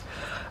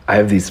I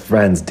have these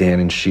friends,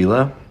 Dan and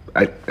Sheila.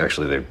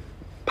 Actually, they're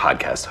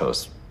podcast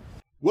hosts.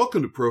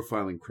 Welcome to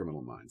Profiling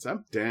Criminal Minds.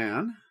 I'm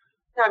Dan.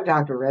 I'm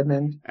Dr.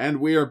 Redmond.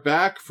 And we are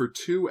back for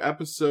 2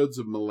 episodes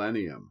of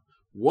Millennium.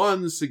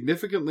 One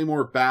significantly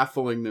more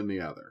baffling than the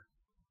other.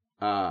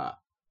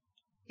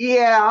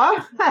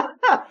 Yeah.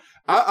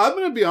 I'm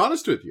going to be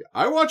honest with you.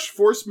 I watched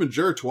Force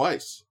Majeur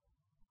twice.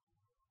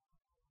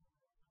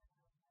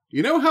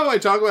 You know how I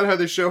talk about how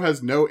this show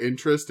has no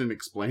interest in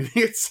explaining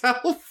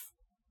itself?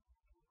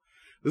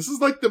 This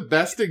is like the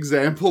best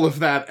example of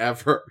that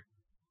ever.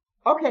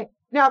 Okay.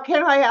 Now,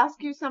 can I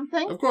ask you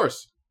something? Of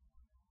course.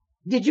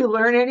 Did you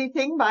learn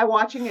anything by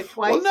watching it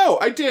twice? Well, no,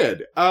 I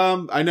did.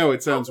 I know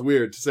it sounds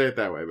weird to say it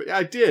that way, but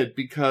I did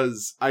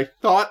because I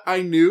thought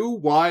I knew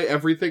why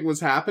everything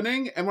was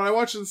happening. And when I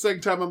watched it the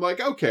second time, I'm like,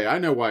 okay, I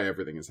know why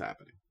everything is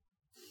happening.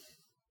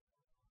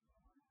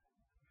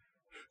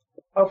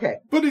 Okay.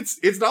 But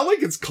it's not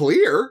like it's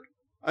clear.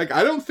 Like,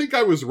 I don't think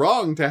I was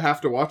wrong to have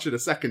to watch it a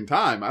second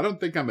time. I don't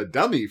think I'm a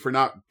dummy for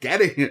not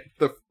getting it,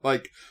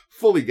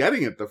 fully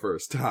getting it the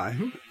first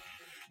time.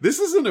 This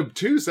is an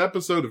obtuse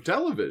episode of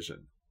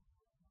television.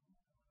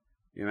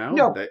 You know?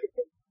 No.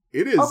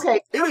 It is,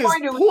 okay, it is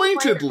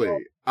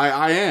pointedly,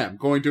 I am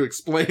going to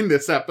explain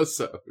this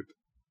episode.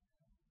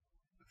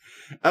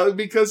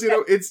 Because, you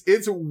know,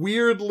 it's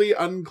weirdly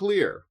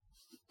unclear.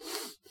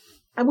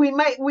 And we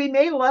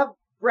may love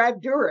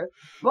Brad Dourif.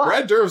 But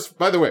Brad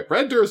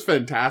Dourif's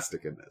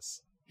fantastic in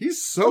this.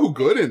 He's so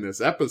good in this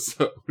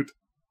episode.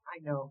 I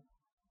know.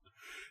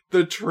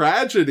 The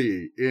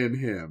tragedy in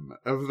him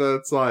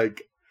it's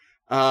like,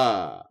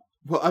 well,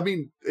 I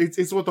mean,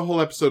 it's what the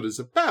whole episode is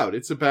about.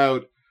 It's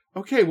about,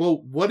 okay,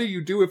 well, what do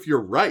you do if you're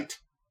right?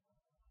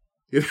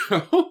 You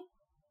know?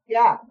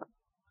 Yeah.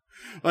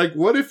 Like,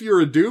 what if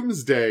you're a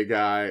doomsday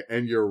guy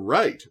and you're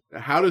right?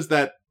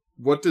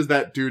 What does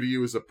that do to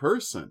you as a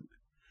person?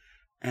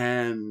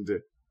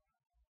 And,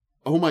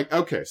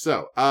 okay,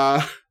 so,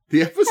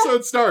 the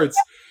episode starts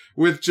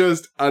with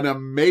just an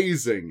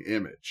amazing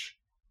image.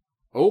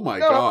 Oh my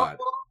God.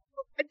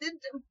 I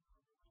didn't.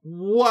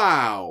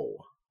 Wow.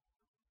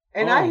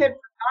 And I had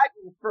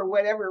forgotten, for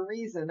whatever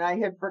reason,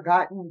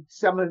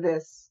 some of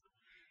this.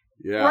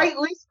 Yeah.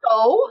 Rightly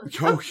so.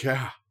 Oh,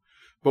 yeah.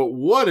 But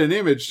what an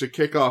image to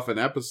kick off an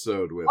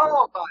episode with.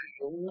 Oh, my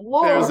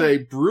Lord. There's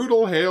a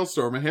brutal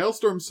hailstorm. A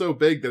hailstorm so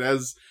big that,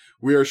 as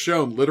we are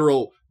shown,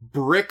 literal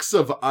bricks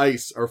of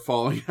ice are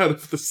falling out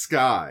of the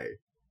sky.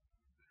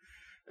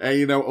 And,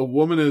 you know, a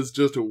woman is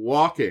just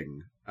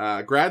walking,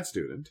 grad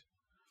student,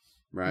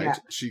 right? Yeah.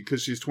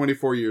 Because she's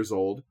 24 years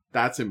old.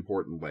 That's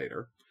important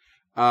later.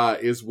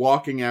 Is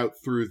walking out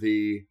through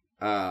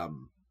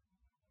and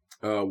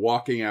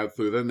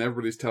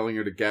everybody's telling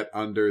her to get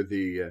under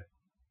the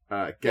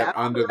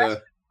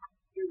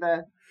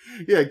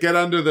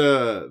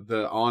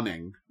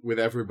awning with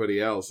everybody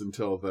else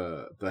until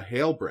the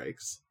hail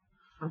breaks.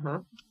 Uh-huh.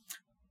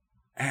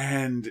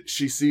 And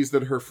she sees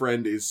that her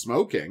friend is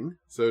smoking,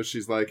 so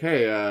she's like,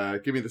 hey,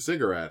 give me the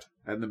cigarette.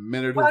 And the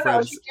minute her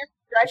friend she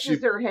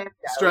stretches her hand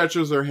out.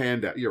 Stretches her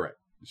hand out. You're right.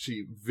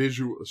 She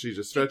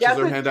just stretches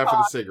her hand out for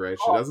the cigarette.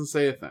 She doesn't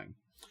say a thing.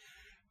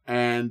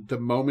 And the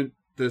moment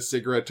the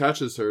cigarette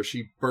touches her,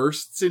 she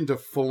bursts into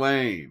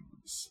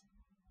flames.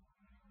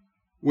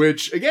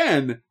 Which,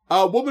 again,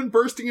 a woman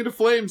bursting into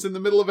flames in the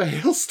middle of a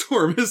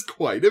hailstorm is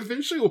quite a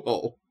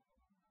visual.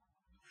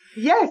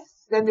 Yes,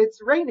 and it's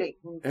raining.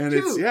 And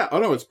too.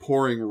 it's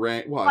pouring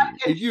rain. Well, I mean,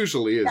 it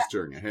usually is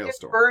during a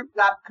hailstorm. It burns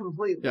up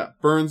completely. Yeah,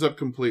 burns up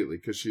completely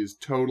because she's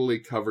totally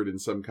covered in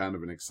some kind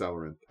of an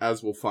accelerant,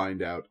 as we'll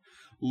find out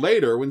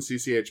later when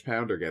CCH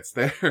Pounder gets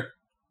there.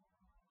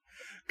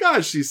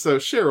 Gosh,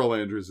 Cheryl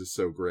Andrews is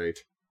so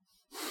great.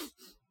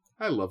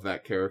 I love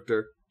that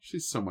character.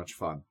 She's so much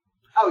fun.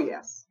 Oh,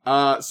 yes.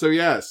 So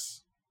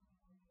yes.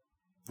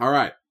 All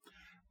right.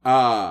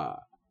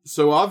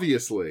 So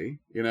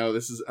obviously, you know,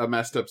 this is a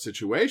messed up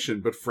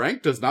situation, but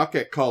Frank does not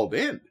get called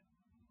in.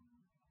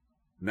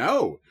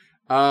 No.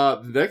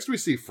 Next we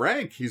see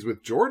Frank. He's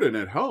with Jordan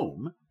at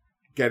home,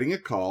 getting a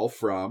call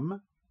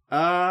from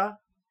Catherine,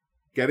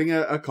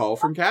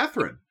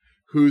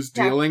 who's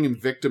dealing in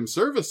victim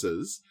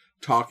services,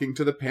 talking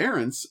to the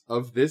parents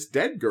of this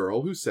dead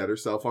girl who set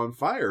herself on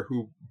fire,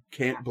 who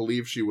can't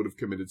believe she would have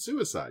committed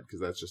suicide, because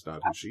that's just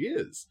not who she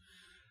is.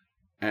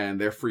 And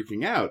they're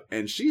freaking out.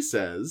 And she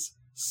says,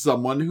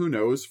 someone who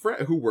knows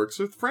who works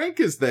with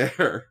Frank is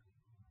there.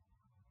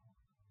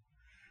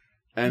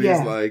 And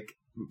he's like,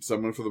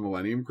 someone for the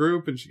Millennium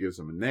Group, and she gives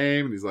him a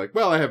name, and he's like,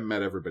 well, I haven't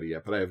met everybody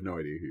yet, but I have no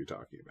idea who you're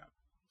talking about.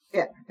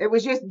 Yeah, it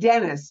was just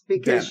Dennis,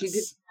 because she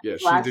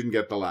didn't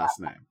get the last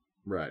name.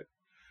 Right.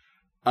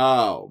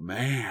 Oh,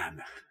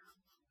 man.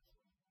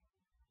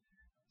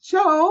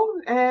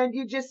 So, and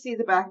you just see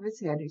the back of his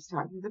head. He's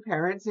talking to the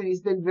parents, and he's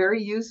been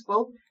very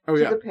useful to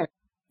the parents.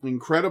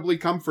 Incredibly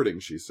comforting,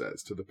 she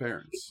says, to the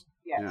parents.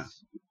 Yes. Yeah.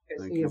 I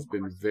think he's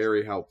been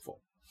very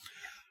helpful.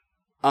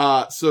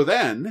 But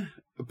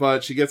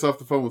she gets off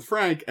the phone with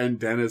Frank, and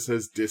Dennis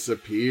has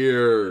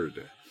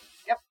disappeared.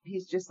 Yep,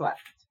 he's just left.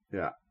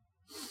 Yeah.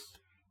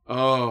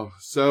 Oh,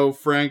 so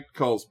Frank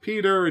calls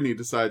Peter and he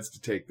decides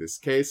to take this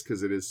case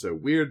because it is so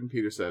weird. And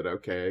Peter said,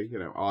 okay,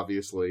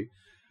 obviously,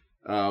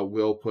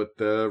 we'll put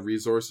the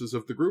resources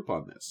of the group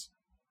on this.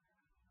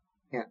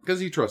 Yeah. Because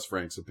he trusts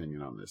Frank's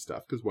opinion on this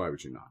stuff, because why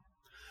would you not?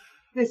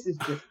 This is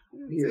just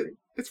weird.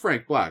 It's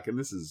Frank Black, and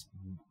this is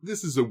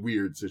a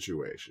weird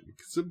situation. He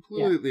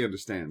completely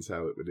understands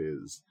how it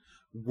is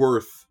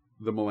worth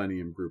the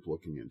Millennium Group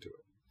looking into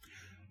it.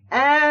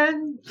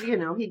 And,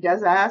 he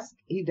does ask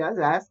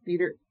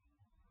Peter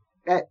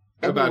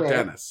about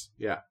Dennis.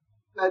 Yeah.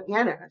 About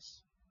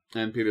Dennis.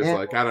 And Peter's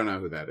like, I don't know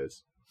who that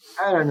is.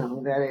 I don't know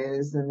who that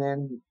is.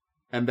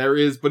 And there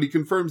is, but he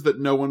confirms that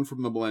no one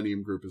from the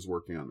Millennium Group is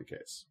working on the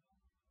case.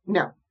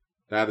 No.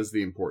 That is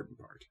the important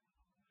part.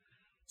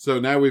 So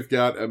now we've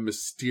got a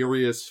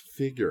mysterious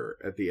figure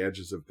at the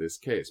edges of this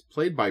case,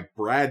 played by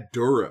Brad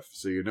Dourif,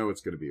 so you know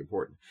it's going to be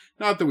important.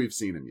 Not that we've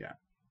seen him yet.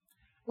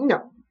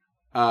 No.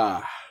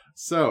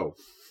 So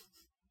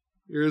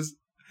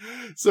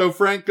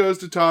Frank goes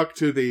to talk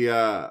to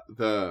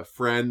the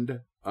friend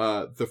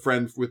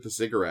with the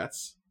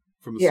cigarettes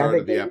from the start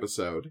of the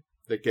episode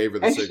that gave her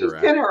the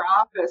cigarette. She's in her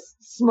office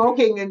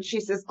smoking, and she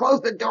says, "Close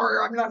the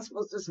door. I'm not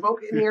supposed to smoke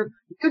in here."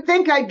 You'd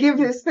think I'd give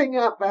this thing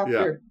up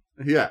after.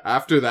 Yeah.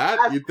 After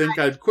that, you'd think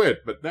I'd quit,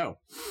 but no.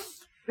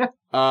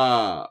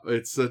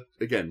 It's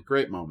again,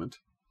 great moment.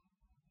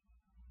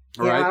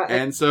 All right.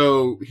 And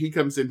so he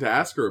comes in to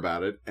ask her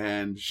about it,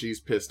 and she's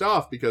pissed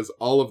off because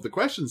all of the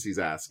questions he's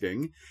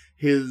asking,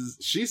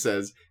 she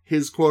says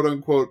his quote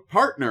unquote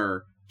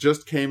partner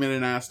just came in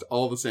and asked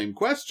all the same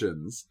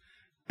questions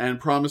and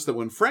promised that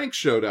when Frank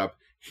showed up,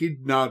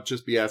 he'd not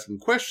just be asking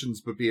questions,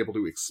 but be able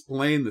to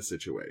explain the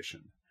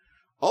situation.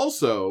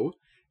 Also,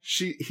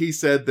 he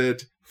said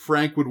that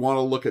Frank would want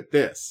to look at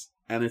this,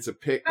 and it's a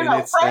pic, and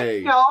it's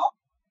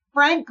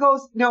Frank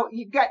goes. No,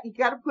 you got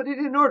to put it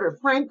in order.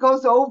 Frank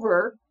goes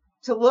over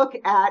to look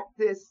at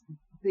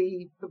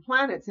the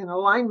planets in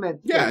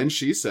alignment. Yeah, and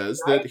she says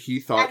that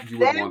he thought you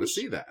would want to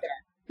see that.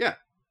 Yeah.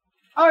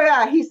 Oh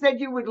yeah, he said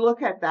you would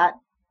look at that.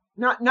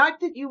 Not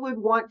that you would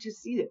want to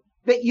see it,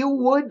 but you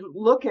would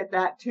look at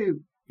that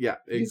too. Yeah,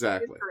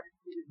 exactly.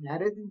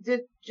 That is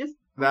just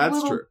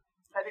that's true.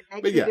 But it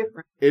makes a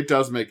difference. It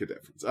does make a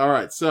difference. All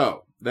right,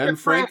 so then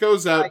Frank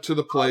goes out to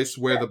the place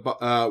where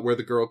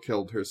the girl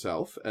killed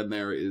herself, and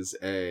there is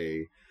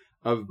a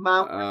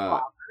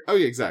mountain. Oh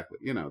yeah, exactly.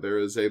 There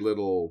is a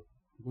little,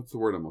 what's the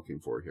word I'm looking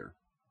for here?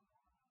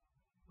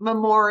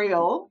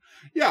 Memorial.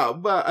 Yeah,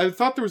 but I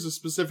thought there was a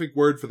specific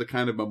word for the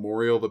kind of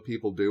memorial that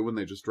people do when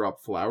they just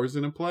drop flowers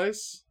in a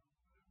place.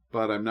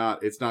 But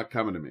it's not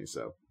coming to me,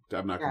 so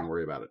I'm not going to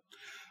worry about it.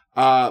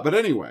 But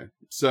anyway,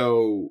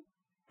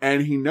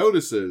 and he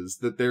notices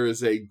that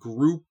there's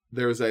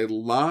a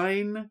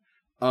line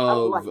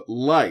of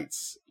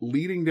lights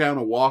leading down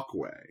a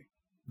walkway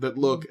that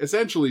look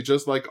essentially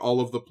just like all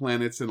of the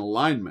planets in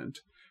alignment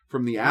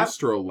from the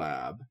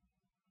Astrolab,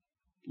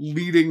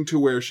 leading to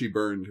where she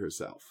burned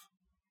herself.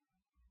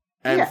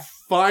 And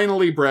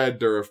finally Brad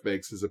Dourif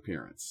makes his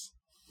appearance.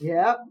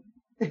 Yep.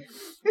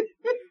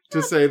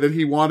 To say that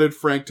he wanted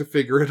Frank to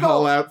figure it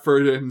all out for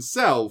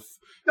himself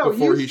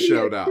before he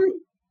showed up.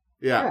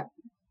 Yeah.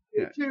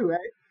 Too, right?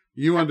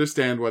 You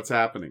understand what's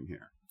happening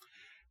here.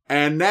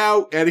 And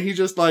he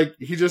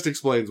just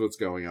explains what's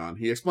going on.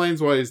 He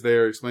explains why he's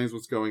there, explains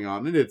what's going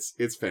on, and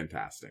it's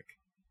fantastic.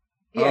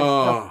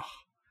 Yeah,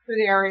 the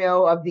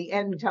scenario of the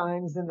end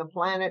times and the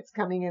planets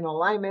coming in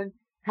alignment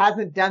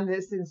hasn't done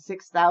this in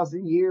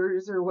 6,000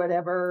 years or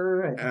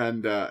whatever.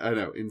 And I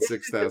know, in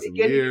 6,000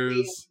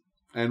 years.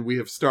 And we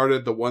have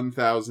started the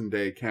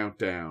 1,000-day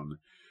countdown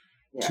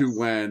to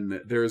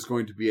when there is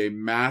going to be a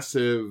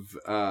massive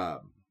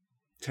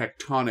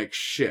tectonic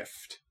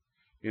shift.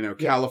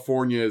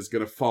 California is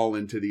going to fall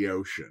into the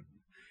ocean.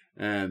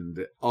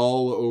 And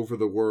all over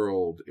the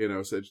world,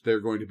 so there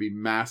are going to be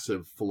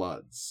massive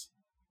floods.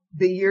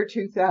 The year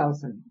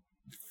 2000.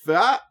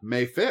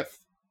 May 5th.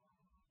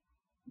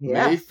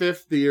 Yes. May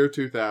 5th, the year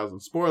 2000.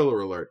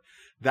 Spoiler alert.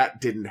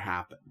 That didn't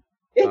happen.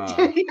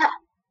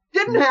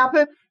 Didn't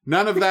happen.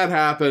 None of that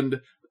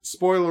happened.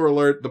 Spoiler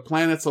alert. The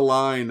planets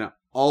align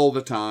all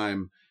the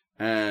time.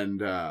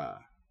 And,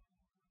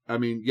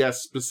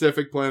 yes,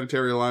 specific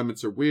planetary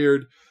alignments are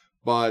weird,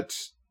 but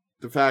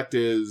the fact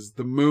is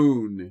the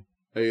moon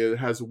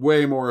has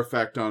way more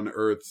effect on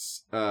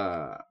Earth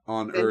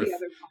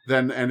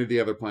than any of the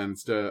other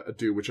planets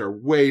do, which are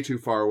way too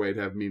far away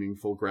to have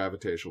meaningful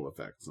gravitational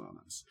effects on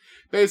us.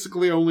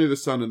 Basically, only the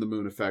sun and the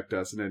moon affect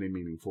us in any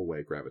meaningful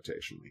way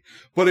gravitationally.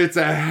 But it's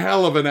a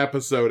hell of an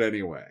episode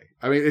anyway.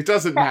 It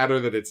doesn't matter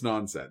that it's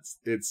nonsense.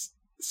 It's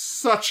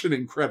such an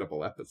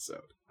incredible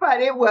episode.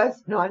 But it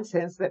was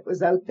nonsense that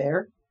was out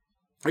there.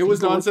 It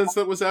was nonsense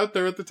that was out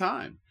there at the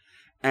time.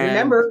 And,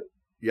 remember,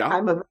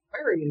 I'm of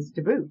Aquarius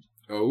to boot.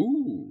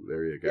 Oh,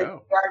 there you go.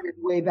 It started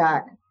way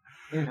back,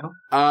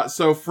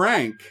 So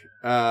Frank,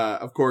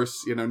 of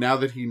course, now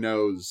that he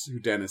knows who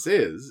Dennis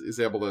is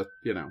able to,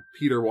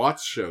 Peter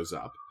Watts shows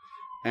up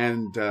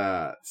and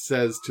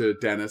says to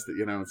Dennis that,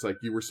 it's like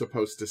you were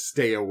supposed to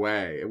stay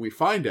away. And we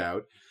find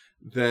out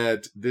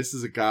that this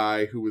is a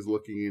guy who was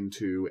looking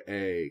into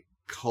a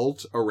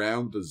cult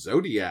around the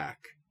Zodiac.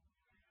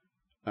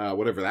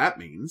 Whatever that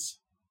means,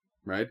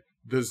 right?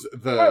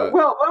 The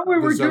what we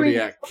were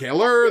Zodiac doing...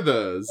 Killer,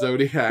 the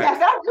Zodiac... Yeah,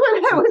 that's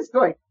what I was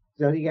going.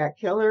 Zodiac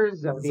Killer,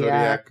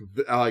 Zodiac...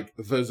 Like,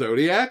 the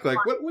Zodiac?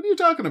 Like, what are you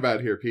talking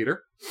about here,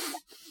 Peter?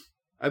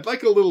 I'd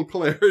like a little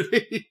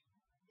clarity.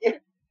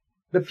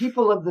 The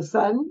people of the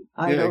sun?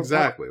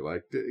 Exactly.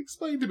 Like,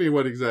 explain to me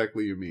what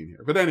exactly you mean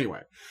here. But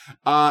anyway,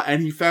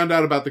 and he found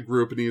out about the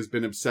group, and he has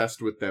been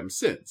obsessed with them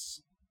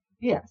since.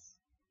 Yes.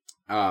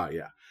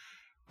 Yeah.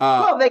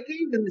 Well, they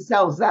gave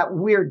themselves that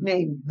weird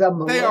name, the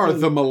Millennium. They are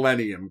the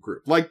Millennium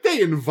Group. Like,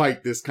 they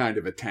invite this kind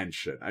of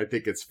attention, I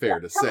think it's fair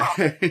to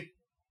say.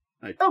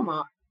 Like, come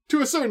on.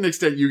 To a certain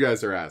extent, you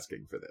guys are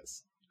asking for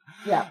this.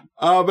 Yeah.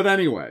 But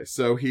anyway,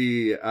 so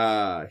he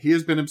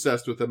has been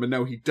obsessed with them, and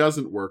no, he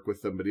doesn't work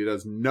with them, but he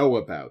does know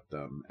about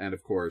them. And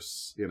of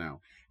course,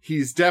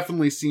 he's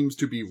definitely seems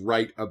to be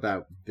right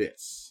about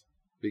this,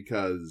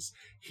 because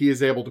he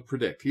is able to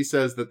predict. He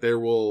says that there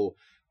will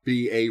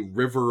be a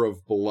river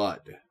of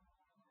blood,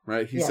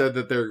 right? He said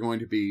that there are going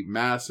to be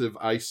massive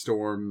ice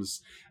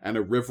storms and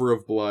a river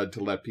of blood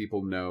to let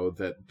people know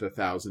that the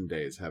 1,000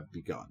 days have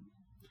begun.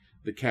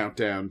 The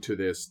countdown to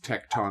this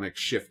tectonic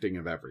shifting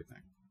of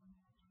everything.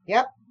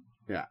 Yep.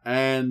 Yeah,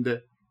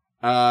 and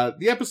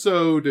the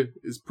episode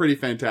is pretty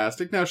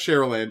fantastic. Now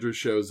Cheryl Andrews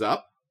shows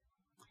up,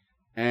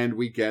 and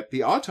we get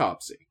the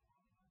autopsy.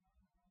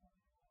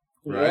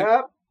 Right?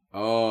 Yep.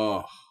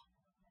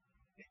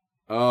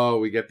 Oh,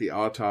 we get the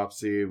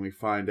autopsy, and we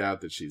find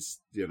out that she's,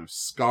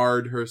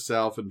 scarred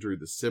herself and drew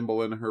the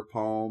symbol in her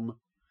palm.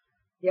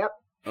 Yep.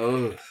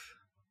 Ugh.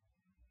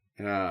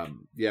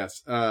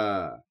 Yes.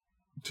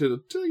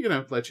 To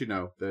let you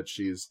know that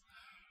she's...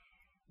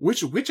 I'm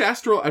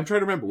trying to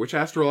remember, which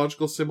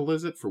astrological symbol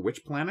is it for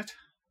which planet?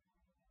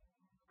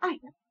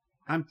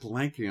 I'm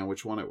blanking on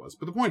which one it was.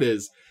 But the point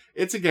is,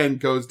 it's again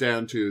goes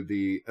down to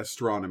the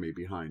astronomy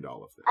behind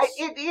all of this.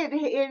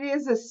 It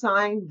is a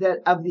sign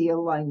of the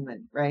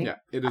alignment, right? Yeah,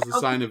 it is a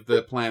sign of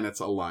the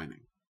planets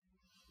aligning.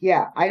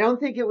 Yeah, I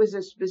don't think it was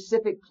a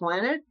specific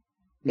planet.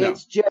 No.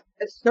 It's just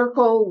a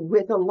circle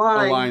with a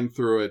line. A line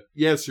through it.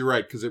 Yes, you're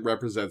right, because it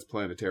represents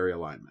planetary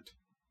alignment.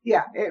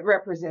 Yeah, it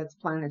represents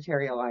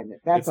planetary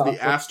alignment. That's awesome.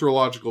 The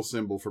astrological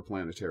symbol for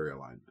planetary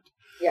alignment.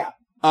 Yeah.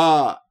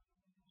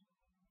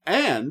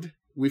 And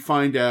we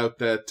find out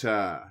that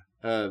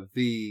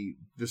the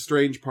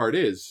strange part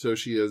is, so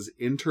she is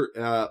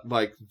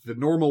like the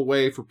normal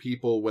way for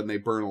people when they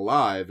burn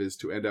alive is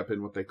to end up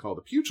in what they call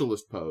the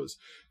pugilist pose,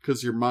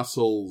 because your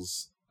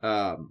muscles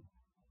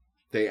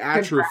they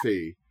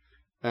atrophy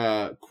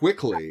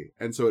quickly,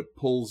 and so it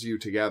pulls you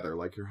together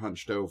like you're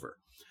hunched over.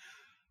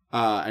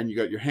 And you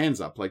got your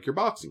hands up like you're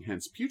boxing,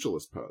 hence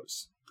pugilist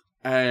pose.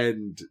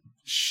 And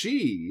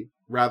she,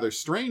 rather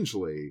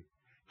strangely,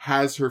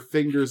 has her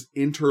fingers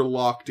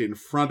interlocked in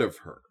front of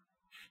her.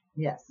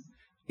 Yes.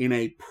 In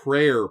a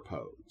prayer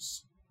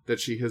pose that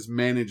she has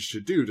managed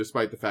to do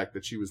despite the fact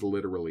that she was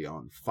literally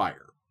on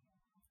fire.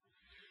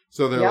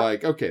 So they're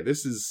like, okay,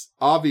 this is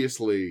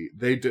obviously,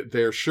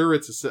 they're sure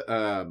it's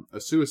a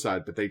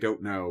suicide, but they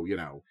don't know,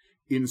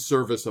 in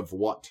service of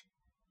what.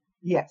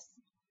 Yes.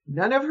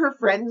 None of her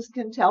friends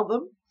can tell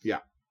them.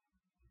 Yeah.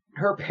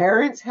 Her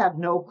parents have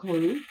no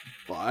clue.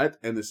 But,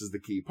 and this is the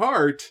key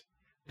part,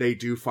 they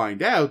do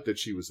find out that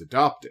she was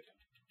adopted.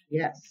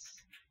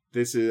 Yes.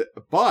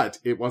 But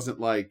it wasn't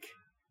like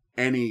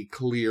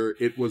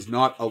it was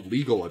not a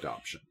legal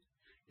adoption.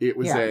 It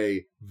was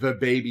the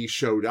baby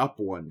showed up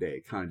one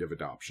day kind of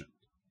adoption.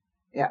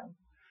 Yeah.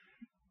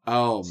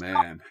 Oh,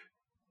 man.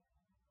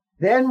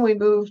 Then we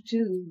move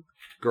to...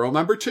 Girl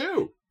number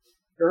 2.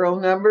 Girl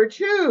number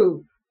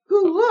 2.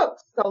 Who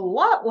looks a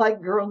lot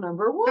like girl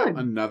number 1. Yeah,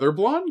 another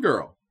blonde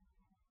girl.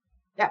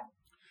 Yeah.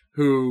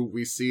 Who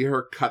we see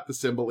her cut the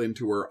symbol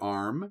into her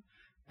arm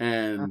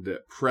and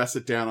press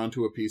it down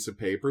onto a piece of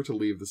paper to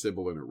leave the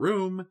symbol in her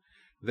room.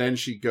 Then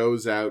she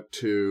goes out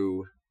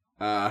to...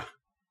 a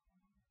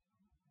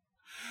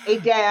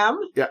dam.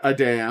 Yeah, a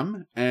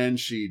dam. And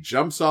she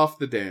jumps off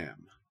the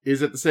dam.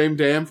 Is it the same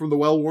dam from the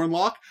Well-Worn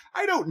Lock?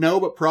 I don't know,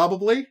 but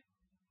probably.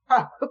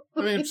 I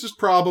mean, it's just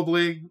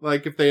probably,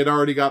 like, if they had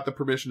already got the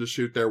permission to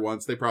shoot there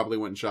once, they probably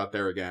went and shot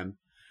there again.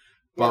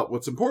 But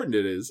what's important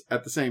is,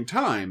 at the same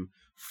time,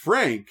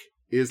 Frank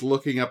is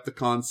looking up the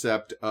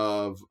concept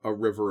of a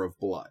river of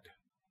blood.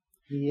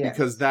 Yes.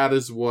 Because that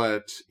is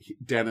what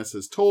Dennis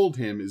has told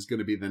him is going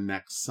to be the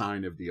next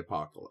sign of the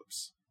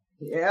apocalypse.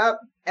 Yep.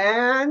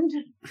 And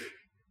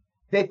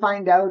they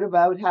find out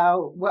about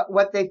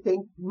what they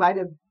think might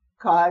have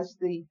caused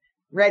the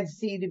Red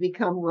Sea to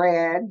become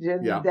red,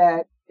 and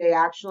that they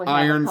actually have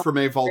iron ash from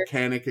a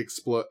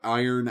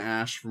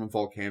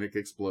volcanic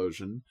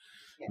explosion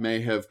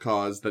may have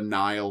caused the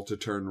Nile to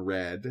turn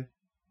red.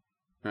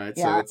 Right?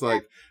 So it's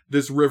like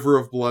this river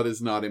of blood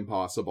is not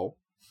impossible.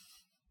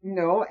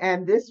 No,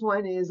 and this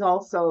one is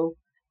also,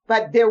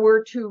 but there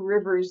were 2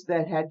 rivers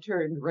that had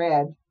turned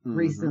red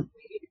recently.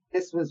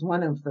 this was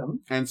one of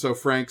them. And so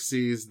Frank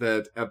sees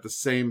that at the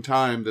same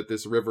time that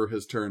this river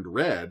has turned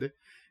red,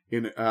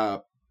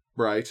 near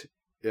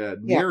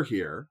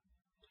here,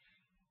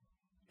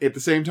 at the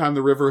same time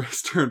the river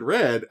has turned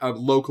red, a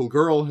local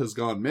girl has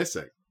gone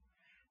missing.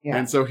 Yeah.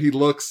 And so he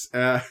looks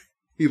at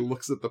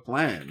the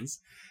plans,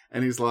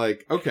 and he's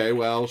like, okay,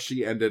 well,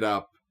 she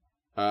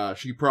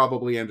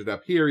probably ended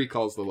up here. He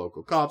calls the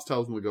local cops,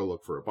 tells them to go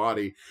look for a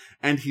body,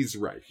 and he's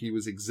right. He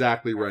was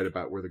exactly right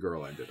about where the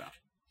girl ended up.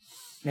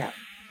 Yeah.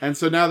 And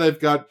so now they've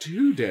got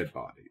 2 dead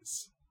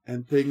bodies,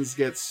 and things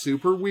get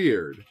super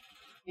weird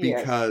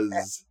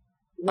because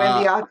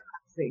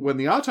when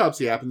the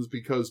autopsy happens,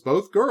 because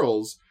both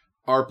girls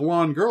are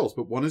blonde girls,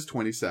 but one is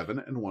 27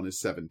 and one is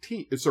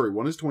 17. Sorry,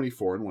 one is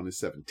 24 and one is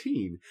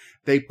 17.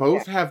 They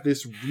both have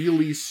this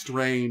really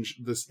strange,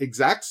 this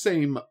exact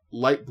same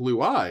light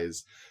blue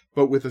eyes,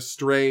 but with a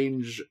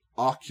strange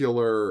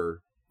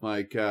ocular,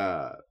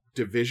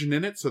 division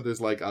in it. So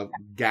there's like a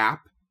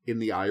gap in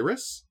the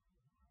iris.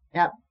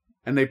 Yep.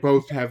 And they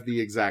both have the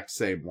exact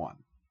same one.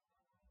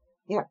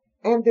 Yeah.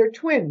 And they're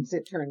twins,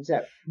 it turns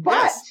out. But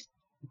yes.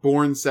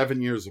 Born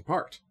 7 years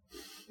apart.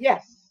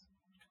 Yes.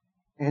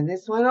 And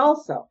this one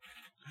also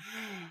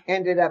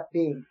ended up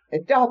being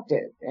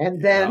adopted.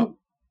 And then,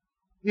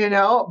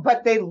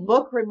 but they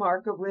look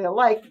remarkably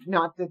alike.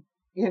 Not that,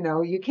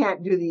 you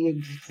can't do the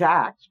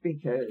exact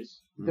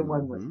because the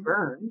one was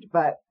burned.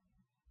 But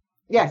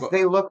yes,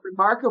 they look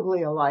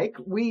remarkably alike.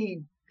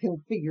 We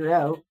can figure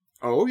out.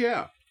 Oh,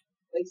 yeah.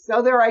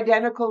 So they're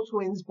identical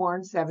twins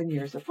born 7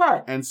 years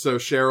apart. And so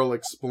Cheryl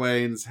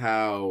explains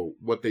how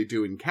what they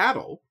do in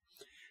cattle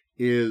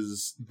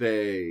is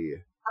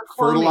they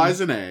fertilize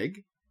an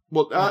egg.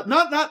 Well,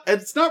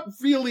 it's not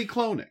really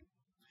cloning.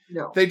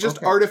 No. They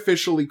just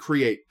artificially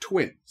create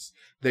twins.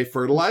 They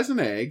fertilize an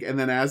egg, and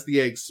then as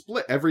the egg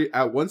split,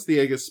 once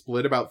the egg is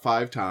split about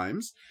 5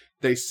 times,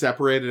 they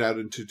separate it out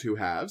into 2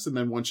 halves, and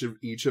then once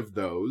each of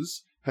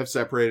those have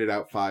separated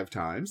out 5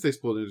 times, they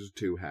split into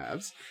 2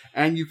 halves,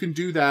 and you can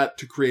do that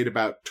to create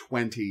about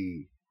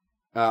 20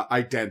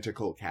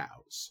 identical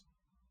cows.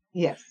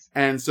 Yes.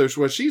 And so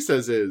what she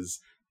says is,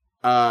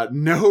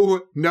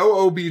 no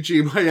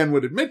OBGYN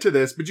would admit to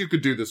this, but you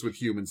could do this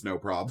with humans, no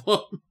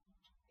problem.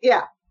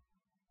 Yeah.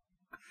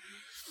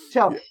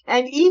 So,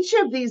 and each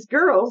of these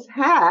girls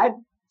had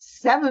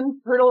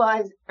 7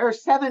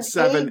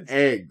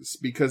 eggs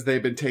because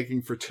they've been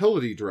taking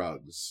fertility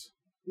drugs.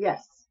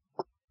 Yes.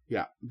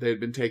 Yeah, they'd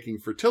been taking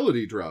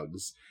fertility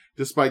drugs,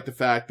 despite the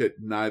fact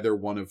that neither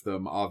one of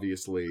them,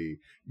 obviously,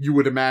 you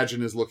would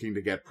imagine is looking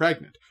to get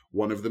pregnant.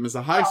 One of them is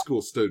a high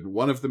school student.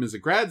 One of them is a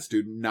grad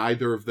student.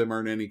 Neither of them are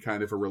in any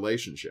kind of a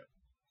relationship.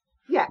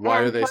 Yeah. Why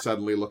are they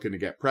suddenly looking to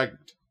get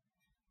pregnant?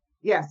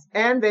 Yes,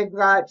 and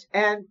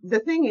and the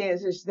thing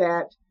is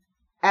that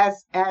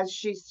as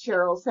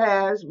Cheryl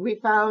says, we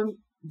found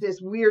this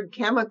weird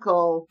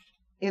chemical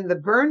in the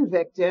burn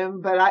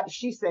victim, but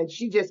she said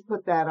she just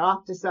put that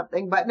off to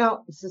something. But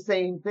no, it's the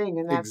same thing,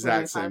 and that's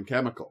exact same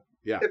chemical.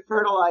 Yeah, the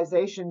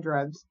fertilization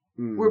drugs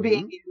were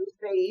being used.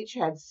 They each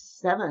had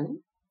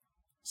 7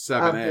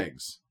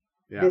 eggs.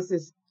 Yeah, this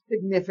is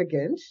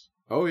significant.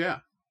 Oh yeah,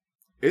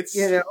 it's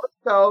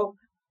so.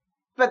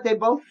 But they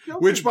both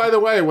killed which, by the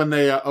way, when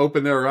they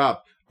open her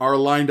up, are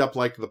lined up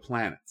like the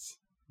planets.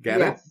 Get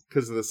it?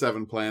 Because of the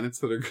 7 planets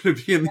that are going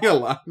to be in the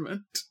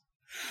alignment.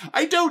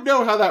 I don't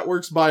know how that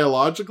works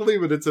biologically,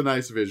 but it's a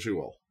nice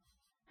visual.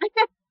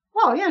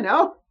 Well,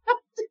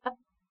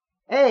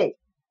 hey,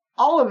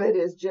 all of it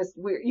is just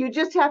weird. You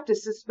just have to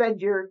suspend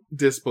your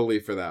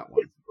disbelief for that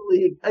one.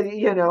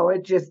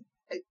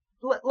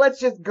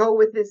 Let's just go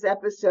with this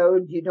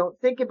episode. You don't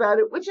think about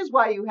it, which is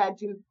why you had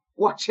to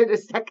watch it a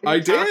second time. I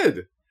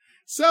did.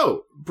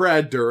 So,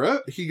 Brad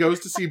Dourif, he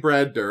goes to see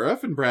Brad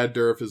Dourif, and Brad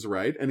Dourif is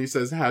right, and he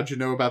says, how'd you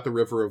know about the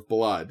River of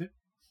Blood?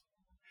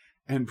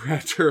 And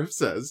Brad Dourif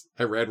says,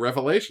 I read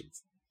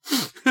Revelations.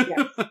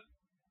 Yes.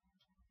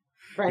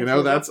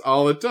 That's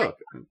all it took.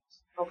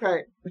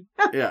 Okay.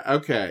 Yeah,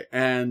 okay.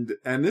 And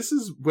this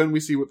is when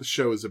we see what the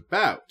show is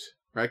about,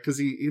 right?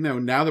 Because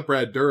now that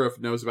Brad Dourif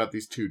knows about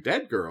these 2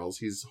 dead girls,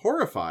 he's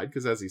horrified,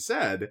 because as he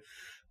said,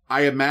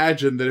 I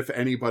imagine that if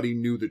anybody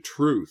knew the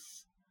truth,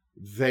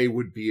 they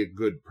would be a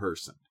good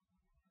person.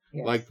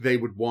 Yes. Like, they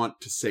would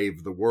want to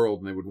save the world,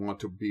 and they would want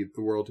the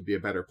world to be a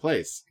better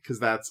place, because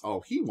that's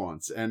all he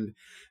wants. And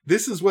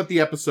this is what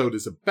the episode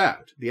is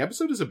about. The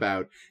episode is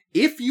about,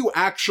 if you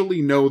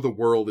actually know the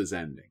world is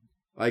ending,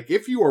 like,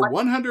 if you are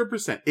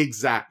 100%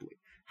 exactly,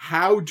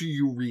 how do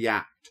you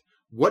react?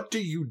 What do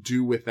you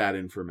do with that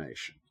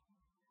information?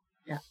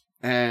 Yeah.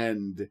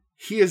 And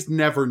he has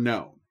never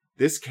known.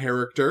 This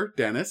character,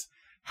 Dennis,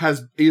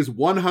 is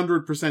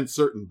 100%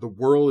 certain the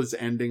world is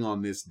ending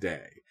on this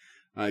day.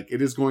 Like,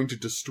 it is going to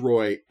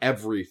destroy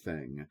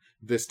everything,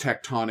 this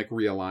tectonic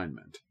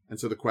realignment. And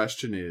so the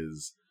question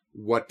is,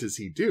 what does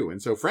he do? And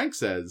so Frank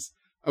says,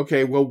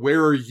 okay, well,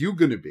 where are you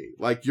going to be?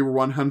 Like, you're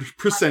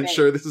 100%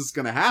 sure this is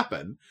going to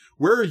happen.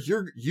 Where are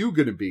you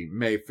going to be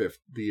May 5th,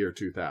 the year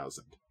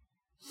 2000?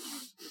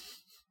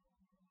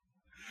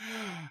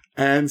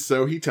 And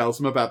so he tells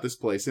him about this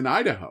place in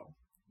Idaho,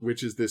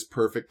 which is this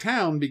perfect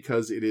town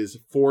because it is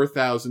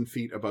 4,000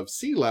 feet above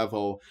sea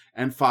level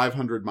and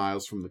 500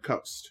 miles from the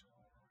coast.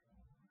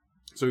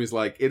 So he's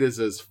like, it is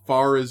as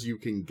far as you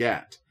can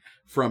get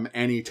from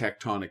any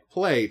tectonic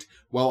plate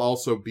while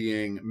also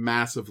being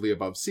massively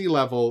above sea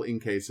level in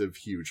case of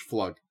huge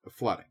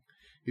flooding.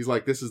 He's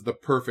like, this is the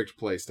perfect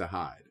place to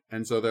hide.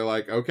 And so they're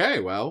like, okay,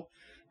 well,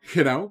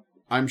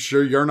 I'm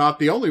sure you're not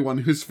the only one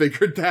who's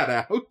figured that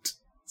out.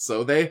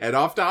 So they head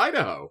off to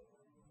Idaho.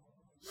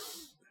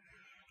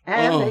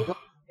 And they go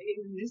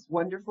in this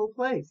wonderful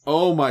place.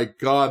 Oh my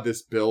God,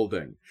 this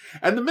building.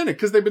 And the minute,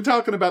 because they've been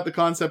talking about the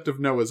concept of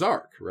Noah's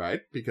Ark,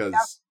 right?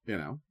 Because,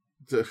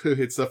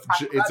 it's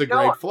a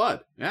great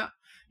flood. Yeah.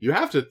 You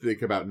have to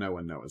think about Noah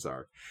and Noah's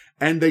Ark.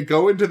 And they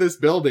go into this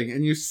building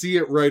and you see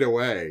it right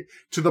away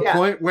to the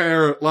point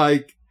where,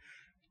 like,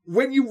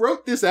 when you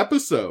wrote this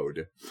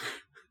episode,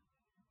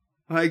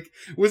 like,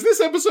 was this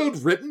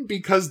episode written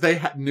because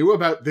they knew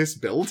about this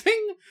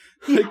building?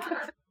 Like,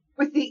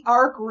 with the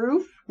arc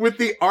roof? With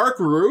the arc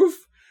roof.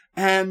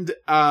 And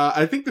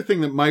I think the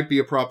thing that might be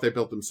a prop they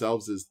built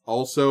themselves is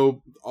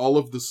also all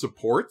of the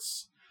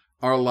supports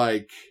are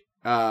like,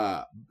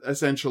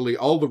 essentially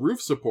all the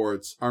roof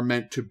supports are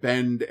meant to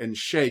bend and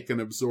shake and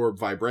absorb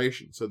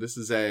vibration. So this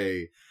is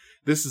a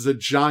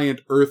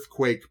giant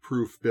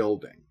earthquake-proof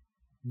building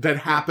that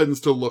happens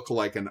to look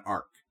like an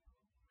arc.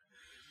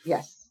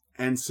 Yes.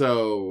 And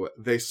so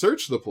they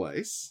search the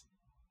place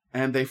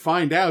and they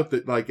find out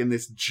that, like, in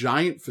this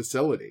giant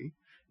facility,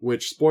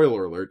 which,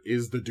 spoiler alert,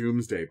 is the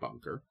Doomsday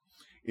Bunker,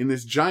 in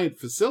this giant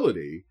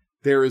facility,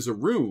 there is a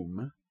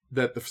room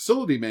that the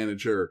facility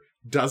manager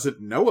doesn't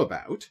know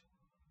about.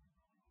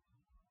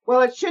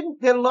 Well, it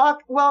shouldn't, the lock,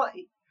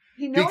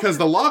 he knows. Because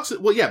the locks,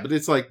 but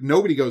it's like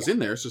nobody goes in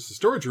there. It's just a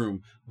storage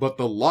room, but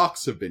the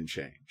locks have been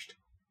changed.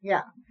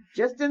 Yeah,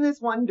 just in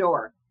this one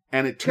door.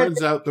 And it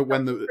turns out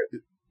that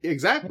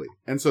exactly.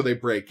 And so they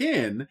break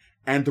in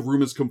and the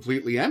room is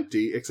completely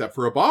empty except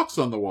for a box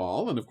on the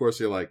wall. And of course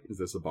you're like, is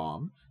this a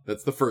bomb?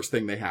 That's the first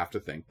thing they have to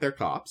think. They're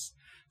cops.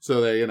 So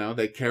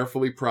they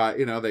carefully pry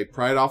it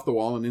off the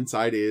wall and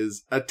inside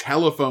is a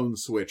telephone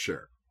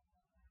switcher.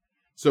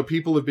 So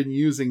people have been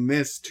using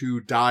this to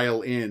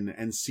dial in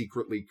and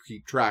secretly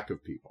keep track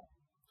of people.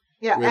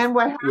 Yeah. And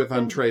what happened, with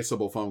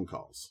untraceable phone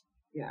calls.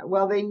 Yeah.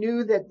 Well, they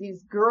knew that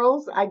these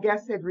girls, I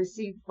guess, had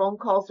received phone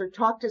calls or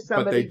talked to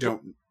somebody. But they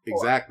don't.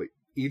 Exactly.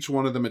 Each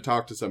one of them had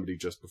talked to somebody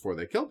just before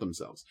they killed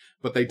themselves,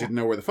 but they didn't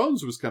know where the phone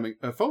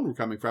were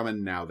coming from,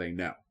 and now they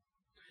know.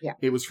 Yeah.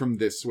 It was from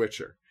this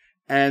switcher.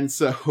 And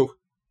so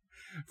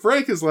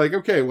Frank is like,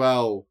 okay,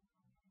 well,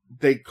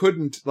 they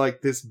couldn't,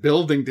 like, this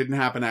building didn't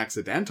happen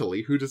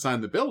accidentally. Who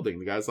designed the building?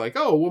 The guy's like,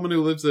 oh, a woman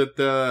who lives at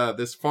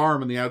this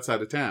farm on the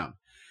outside of town.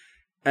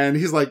 And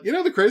he's like,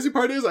 the crazy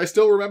part is I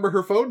still remember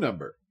her phone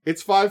number.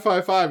 It's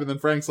 555. And then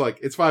Frank's like,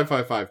 it's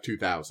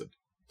 555-2000.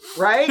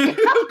 Right?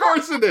 Of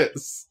course it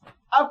is.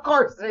 Of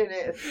course it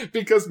is.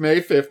 Because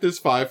May 5th is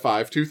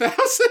 5/5/2000.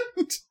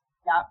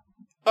 Yeah.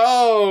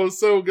 Oh,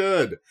 so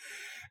good.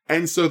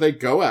 And so they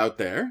go out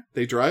there,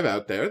 they drive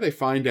out there, they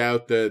find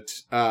out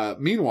that,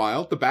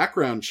 meanwhile, the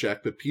background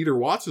check that Peter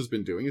Watts has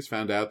been doing has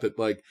found out that,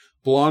 like,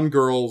 blonde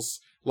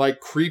girls, like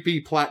creepy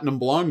platinum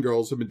blonde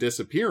girls have been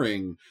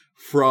disappearing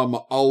from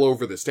all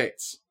over the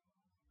States.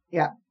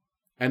 Yeah.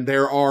 And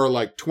there are,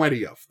 like,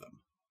 20 of them.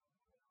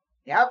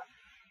 Yep.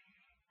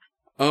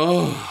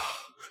 Oh.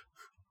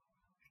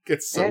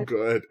 It's so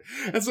good.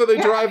 And so they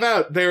drive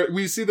out there.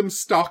 We see them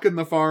stalking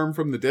the farm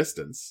from the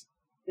distance.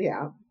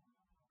 Yeah.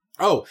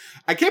 Oh,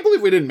 I can't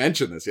believe we didn't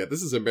mention this yet.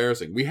 This is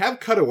embarrassing. We have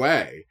cut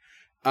away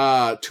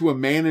to a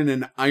man in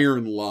an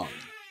iron lung.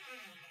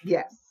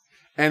 Yes.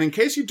 And in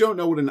case you don't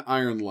know what an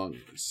iron lung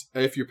is,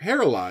 if you're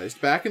paralyzed,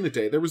 back in the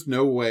day, there was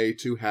no way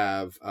to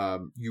have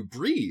you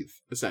breathe,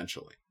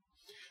 essentially.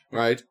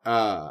 Right?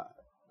 I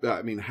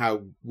mean,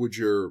 how would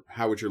your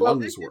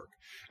lungs work?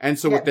 And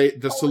so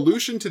the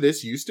solution to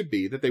this used to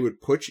be that they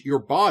would put your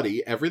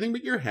body, everything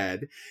but your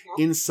head,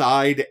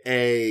 inside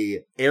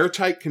a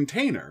airtight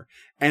container,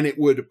 and it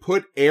would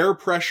put air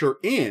pressure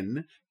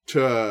in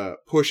to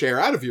push air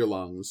out of your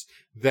lungs,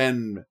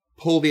 then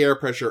pull the air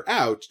pressure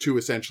out to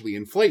essentially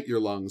inflate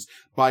your lungs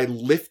by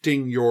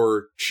lifting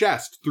your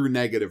chest through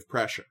negative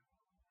pressure.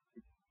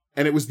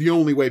 And it was the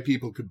only way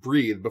people could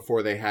breathe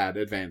before they had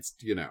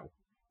advanced,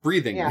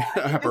 breathing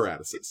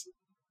apparatuses.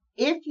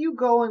 If you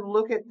go and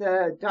look at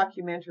the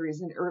documentaries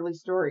and early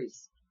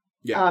stories,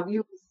 you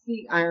will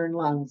see iron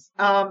lungs.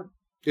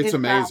 It's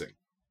amazing.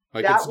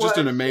 It's just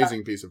an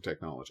amazing piece of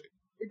technology.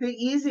 The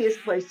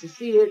easiest place to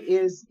see it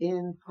is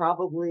in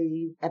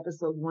probably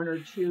episode 1 or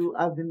 2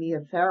 of the Mia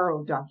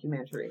Farrow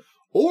documentary.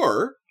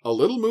 Or a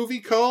little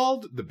movie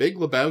called The Big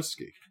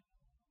Lebowski.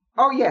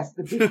 Oh, yes,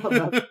 The Big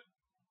Lebowski.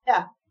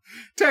 Yeah.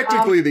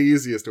 Technically the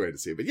easiest way to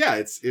see it. But yeah,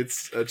 it's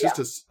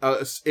just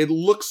it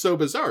looks so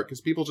bizarre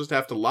because people just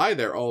have to lie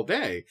there all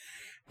day.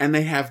 And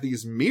they have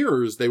these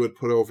mirrors they would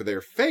put over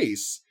their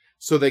face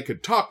so they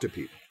could talk to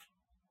people.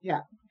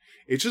 Yeah.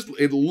 It's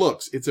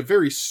a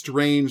very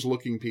strange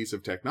looking piece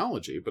of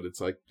technology, but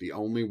it's like the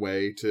only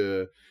way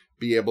to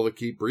be able to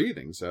keep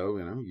breathing. So,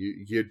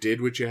 you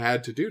did what you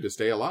had to do to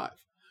stay alive.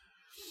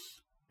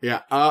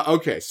 Yeah.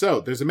 Okay.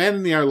 So there's a man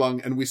in the iron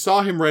lung, and we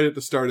saw him right at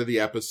the start of the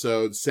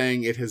episode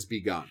saying it has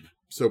begun.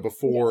 So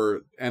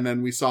before, and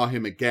then we saw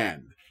him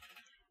again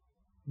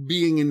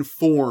being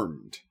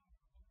informed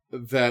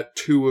that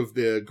 2 of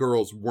the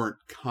girls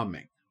weren't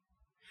coming.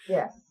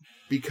 Yes.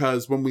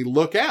 Because when we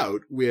look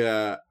out,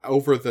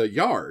 over the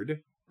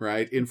yard,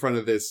 right, in front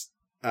of this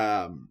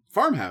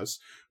farmhouse,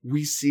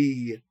 we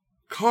see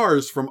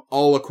cars from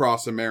all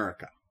across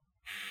America.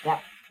 Yeah.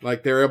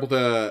 Like, they're able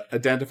to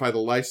identify the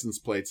license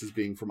plates as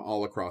being from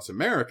all across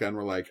America, and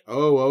we're like,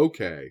 oh,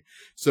 okay.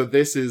 So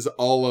this is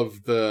all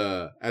of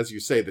the, as you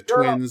say, the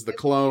twins, the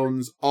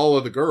clones, all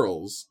of the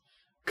girls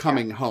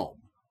coming home.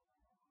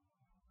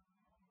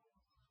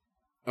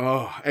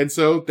 Oh, and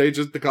so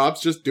the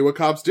cops just do what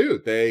cops do.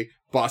 They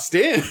bust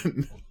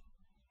in.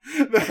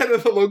 The head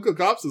of the local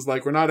cops is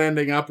like, we're not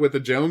ending up with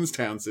a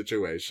Jonestown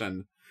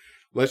situation.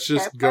 Let's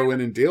just go in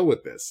and deal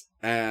with this.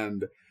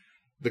 And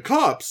the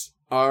cops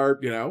are,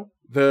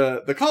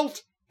 the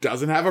cult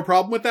doesn't have a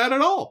problem with that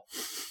at all.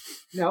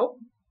 Nope.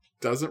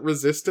 Doesn't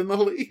resist in the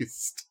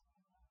least.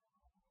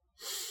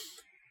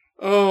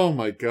 Oh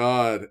my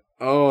God.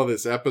 Oh,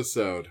 this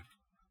episode.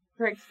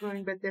 Craig's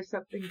going, but there's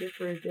something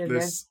different in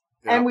this.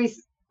 Yeah. And we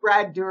see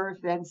Brad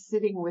Dourif then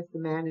sitting with the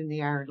man in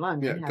the iron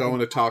lung. Yeah, going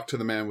to talk to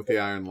the man with the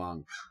iron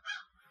lung.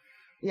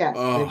 Yes.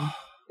 Oh.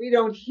 We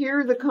don't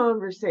hear the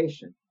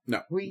conversation.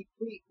 No. We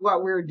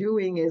what we're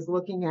doing is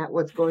looking at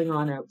what's going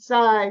on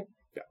outside.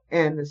 Yeah.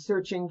 And the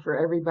searching for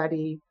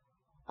everybody,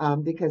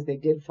 because they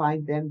did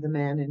find then the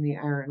man in the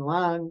iron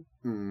lung.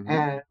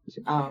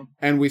 Mm-hmm.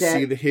 And we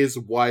see his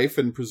wife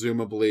and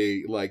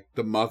presumably like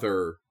the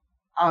mother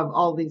of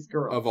all these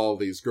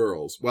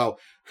girls. Well,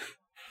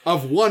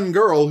 of one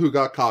girl who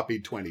got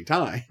copied 20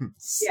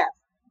 times.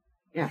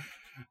 Yeah.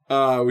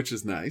 Yeah. Which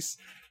is nice.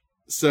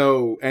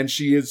 So, and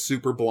she is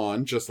super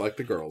blonde, just like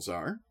the girls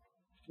are.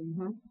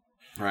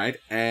 Mm-hmm. Right?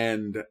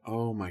 And,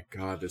 oh my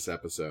God, this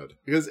episode.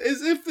 Because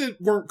as if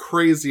it weren't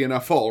crazy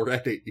enough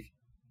already.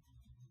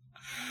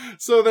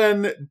 So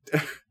then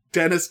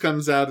Dennis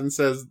comes out and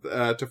says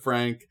to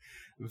Frank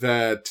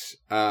that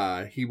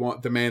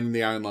the man in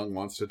the iron lung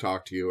wants to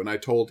talk to you. And I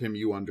told him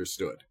you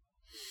understood.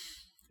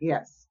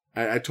 Yes.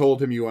 I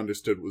told him you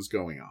understood what was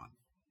going on.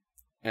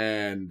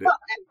 And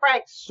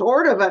Frank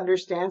sort of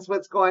understands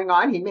what's going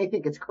on. He may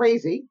think it's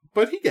crazy.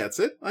 But he gets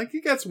it. Like,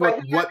 he gets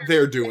what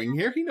they're doing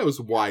here. He knows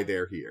why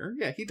they're here.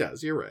 Yeah, he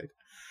does. You're right.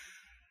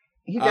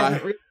 He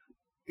doesn't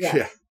yes.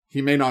 Yeah.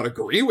 He may not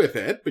agree with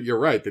it, but you're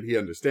right that he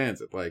understands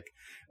it. Like,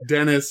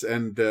 Dennis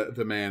and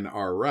the man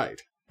are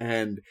right.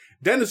 And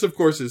Dennis, of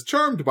course, is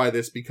charmed by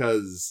this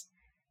because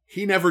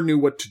he never knew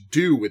what to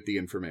do with the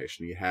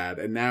information he had.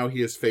 And now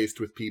he is faced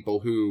with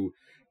people who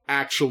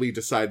actually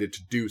decided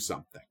to do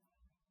something.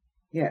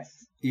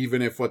 Yes.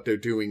 Even if what they're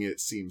doing,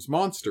 it seems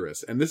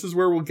monstrous. And this is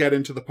where we'll get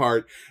into the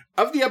part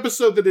of the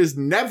episode that is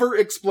never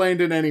explained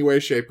in any way,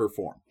 shape, or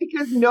form.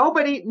 Because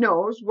nobody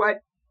knows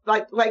what,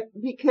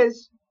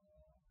 because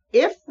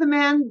if the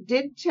man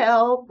did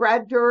tell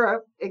Brad Dourif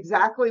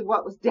exactly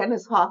what was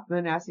Dennis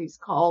Hoffman, as he's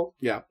called,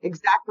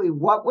 exactly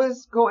what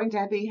was going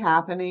to be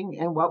happening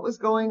and what was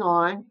going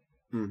on,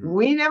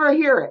 we never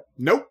hear it.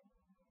 Nope.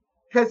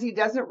 Because he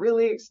doesn't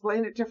really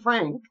explain it to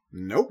Frank.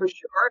 Nope. For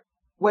sure.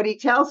 What he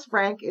tells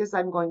Frank is,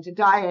 I'm going to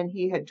die. And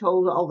he had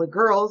told all the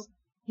girls,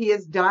 he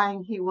is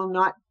dying. He will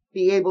not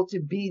be able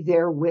to be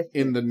there with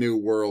them. In the new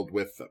world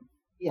with them.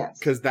 Yes.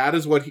 Because that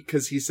is what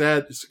he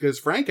said, because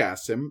Frank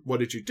asked him,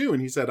 what did you do?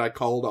 And he said, I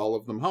called all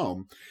of them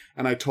home.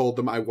 And I told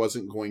them I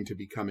wasn't going to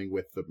be coming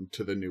with them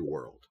to the new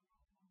world.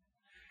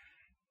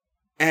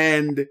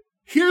 And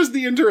here's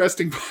the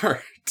interesting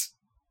part.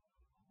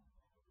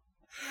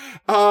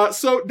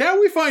 So now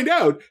we find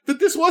out that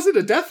this wasn't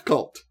a death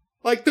cult.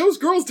 Like, those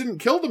girls didn't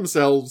kill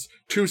themselves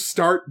to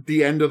start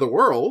the end of the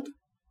world.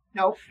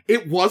 No.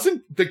 It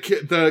wasn't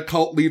the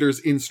cult leader's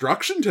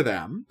instruction to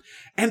them.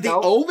 And the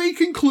only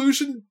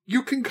conclusion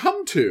you can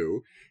come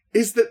to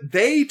is that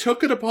they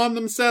took it upon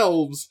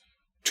themselves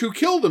to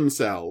kill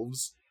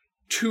themselves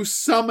to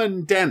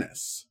summon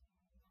Dennis.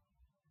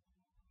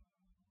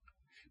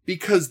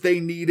 Because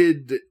they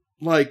needed,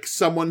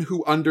 someone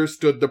who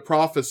understood the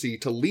prophecy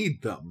to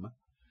lead them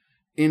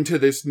into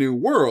this new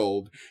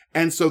world,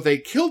 and so they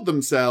killed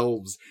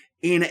themselves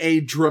in a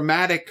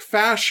dramatic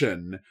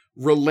fashion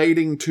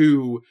relating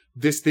to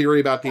this theory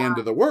about the end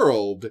of the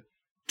world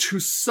to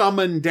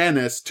summon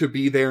Dennis to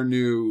be their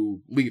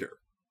new leader.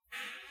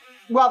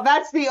 Well,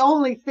 that's the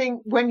only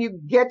thing when you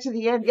get to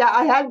the end. Yeah,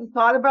 I hadn't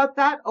thought about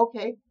that.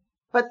 Okay.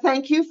 But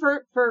thank you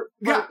for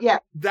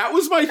That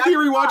was my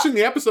theory watching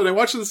the episode. I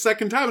watched it the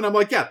second time and I'm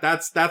like,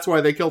 that's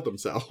why they killed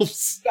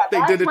themselves. Yeah,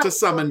 they did it to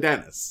summon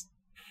Dennis.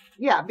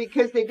 Yeah,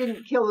 because they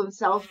didn't kill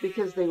themselves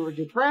because they were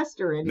depressed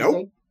or anything.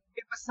 Nope.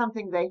 It was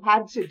something they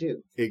had to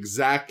do.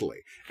 Exactly.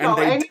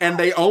 And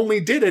they only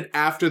did it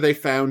after they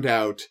found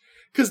out,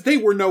 because they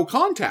were no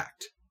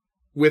contact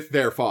with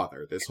their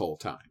father this whole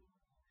time.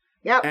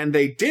 Yep. And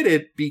they did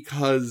it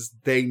because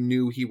they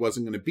knew he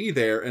wasn't going to be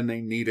there, and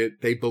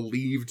they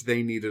believed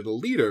they needed a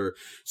leader.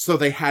 So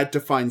they had to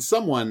find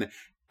someone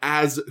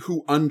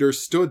who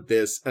understood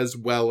this as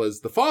well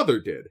as the father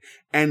did.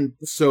 And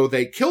so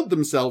they killed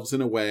themselves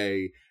in a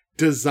way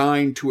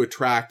designed to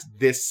attract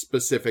this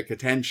specific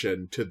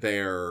attention to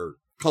their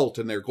cult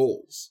and their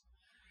goals.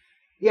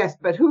 Yes,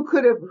 but who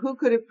could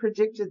have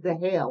predicted the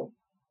hail?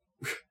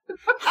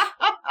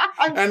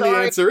 And the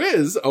answer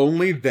is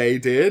only they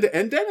did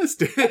and Dennis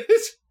did.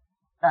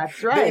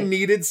 That's right. They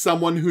needed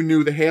someone who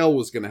knew the hail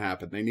was going to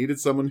happen. They needed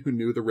someone who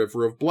knew the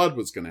river of blood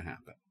was going to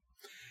happen.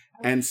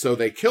 And so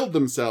they killed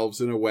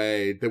themselves in a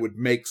way that would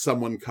make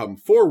someone come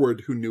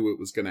forward who knew it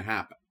was going to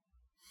happen.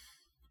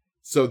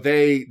 So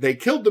they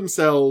killed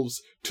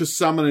themselves to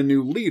summon a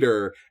new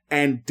leader,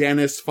 and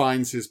Dennis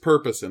finds his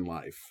purpose in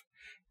life.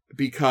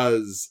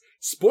 Because,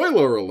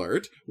 spoiler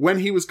alert, when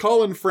he was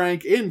calling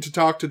Frank in to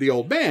talk to the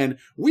old man,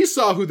 we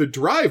saw who the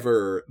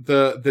driver,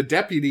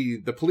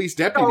 the police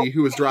deputy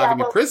who was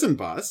driving a prison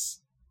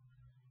bus,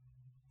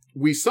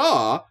 we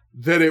saw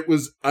that it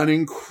was an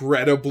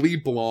incredibly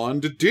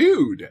blonde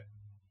dude.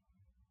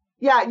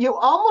 Yeah, you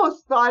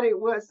almost thought it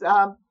was,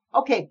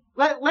 okay,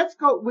 let's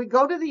go. We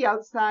go to the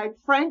outside.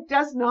 Frank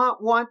does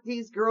not want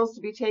these girls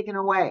to be taken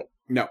away.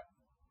 No.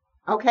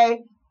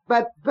 Okay,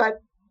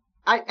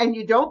 and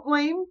you don't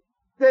blame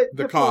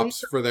the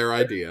cops for their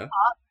idea.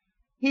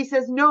 He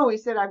says, no, he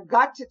said, I've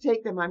got to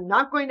take them. I'm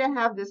not going to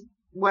have this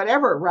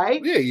whatever,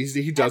 right? Yeah,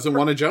 he doesn't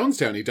want a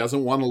Jonestown. He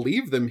doesn't want to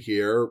leave them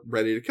here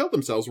ready to kill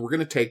themselves. We're going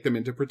to take them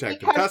into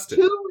protective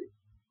custody.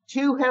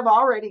 Two have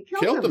already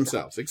killed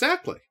themselves.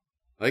 Exactly.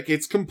 Like,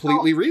 it's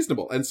completely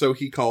reasonable. And so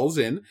he calls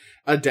in,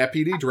 a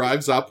deputy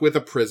drives up with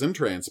a prison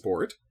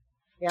transport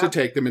to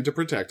take them into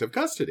protective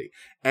custody.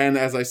 And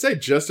as I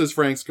said, just as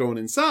Frank's going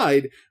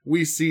inside,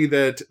 we see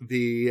that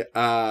the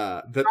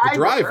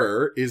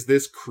driver is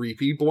this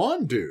creepy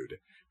blonde dude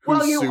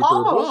who's super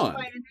blonde.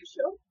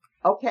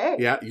 Okay.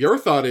 Yeah, your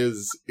thought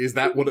is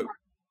that what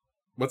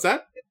what's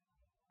that?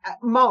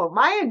 Mo,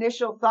 my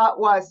initial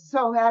thought was,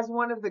 so has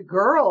one of the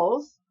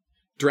girls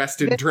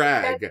dressed in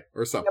drag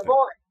or something.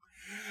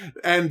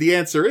 And the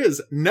answer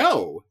is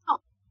no,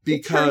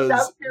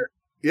 because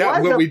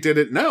what we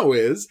didn't know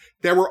is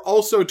there were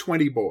also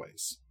 20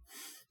 boys.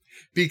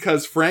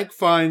 Because Frank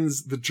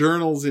finds the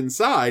journals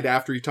inside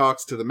after he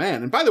talks to the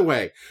man. And by the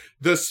way,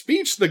 the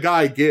speech the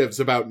guy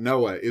gives about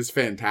Noah is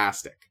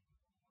fantastic.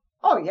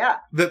 Oh, yeah.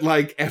 That,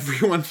 like,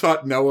 everyone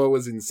thought Noah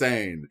was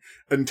insane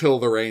until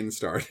the rain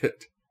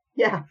started.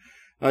 Yeah.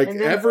 Like,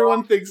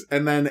 everyone thinks,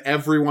 and then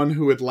everyone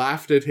who had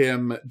laughed at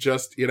him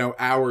just,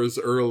 hours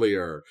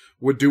earlier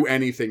would do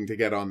anything to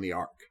get on the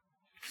ark.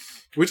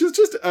 Which is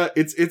just,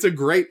 it's a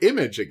great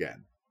image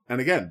again. And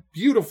again,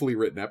 beautifully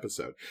written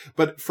episode.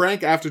 But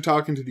Frank, after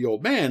talking to the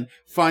old man,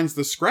 finds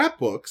the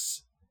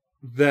scrapbooks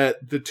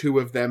that the two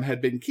of them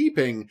had been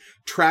keeping,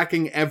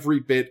 tracking every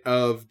bit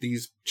of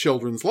these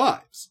children's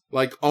lives.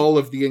 Like, all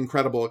of the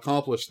incredible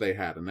accomplishments they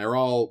had. And they're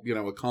all,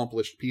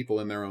 accomplished people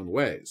in their own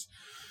ways.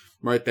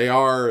 Right? They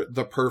are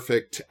the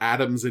perfect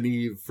Adams and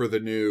Eve for the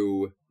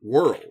new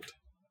world.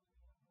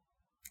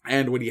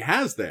 And what he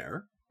has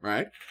there,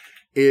 right,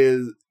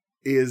 is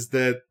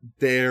that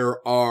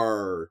there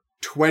are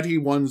 20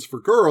 ones for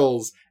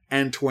girls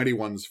and 20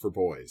 ones for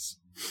boys.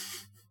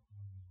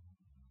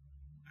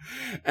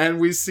 And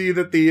we see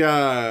that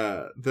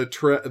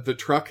the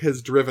truck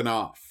has driven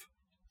off.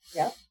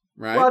 Yep.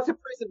 Right? Well, it's a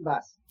prison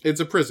bus. It's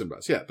a prison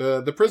bus, yeah.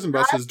 The prison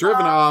bus has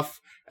driven off,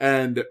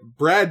 and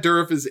Brad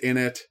Dourif is in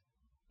it.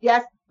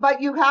 Yes,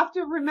 but you have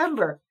to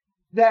remember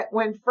that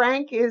when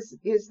Frank is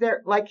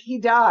there, like, he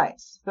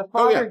dies. The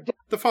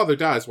father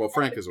dies while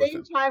Frank is with him.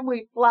 At the same time,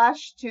 we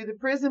flash to the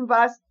prison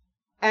bus,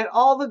 and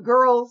all the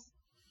girls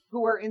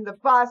who are in the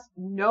bus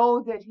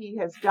know that he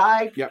has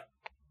died. Yep.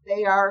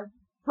 They are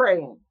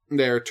praying.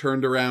 They're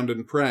turned around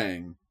and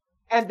praying.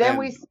 And then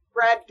we see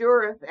Brad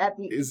Dourif at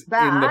the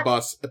back. In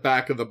the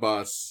back of the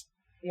bus.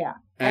 Yeah.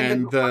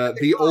 And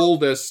the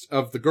oldest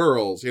of the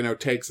girls,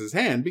 takes his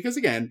hand because,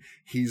 again,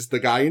 he's the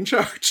guy in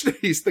charge.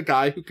 He's the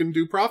guy who can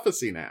do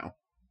prophecy now.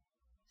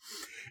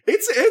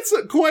 It's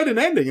quite an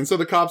ending. And so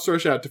the cops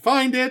rush out to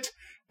find it,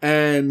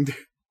 and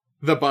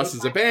the bus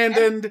is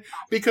abandoned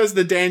because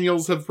the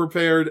Daniels have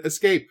prepared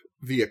escape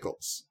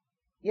vehicles.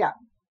 Yeah.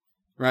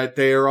 Right?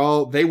 They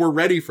were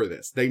ready for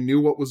this. They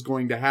knew what was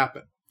going to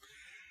happen.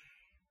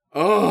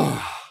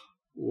 Oh,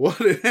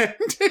 what an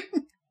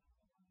ending.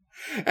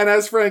 And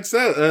as Frank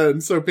says,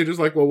 and so Peter's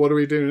like, well, what do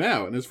we do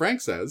now? And as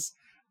Frank says,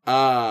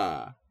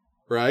 well,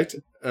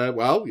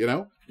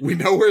 we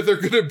know where they're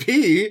going to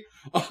be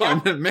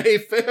on May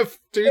 5th,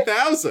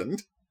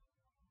 2000.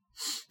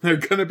 They're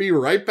going to be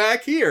right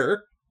back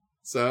here.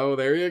 So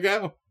there you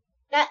go.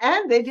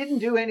 And they didn't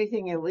do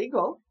anything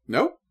illegal.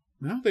 Nope.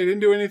 No, they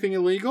didn't do anything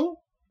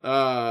illegal.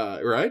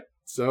 Right?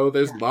 So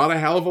there's not a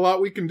hell of a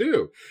lot we can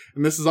do.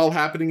 And this is all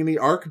happening in the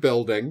Ark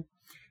building.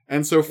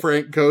 And so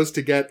Frank goes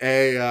to get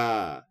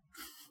an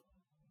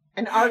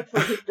art for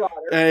his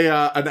daughter.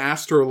 An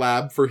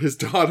astrolab for his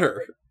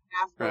daughter.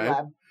 Astrolab.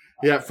 Right?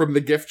 Yeah, from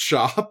the gift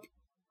shop.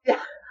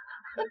 Yeah.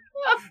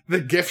 The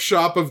gift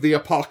shop of the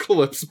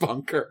apocalypse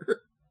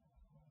bunker.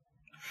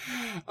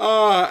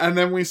 And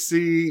then we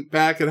see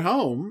back at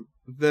home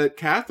that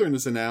Catherine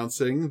is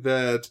announcing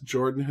that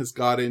Jordan has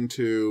got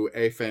into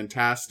a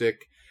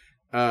fantastic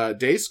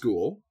day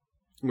school,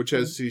 which,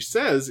 as she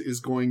says, is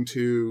going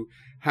to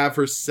have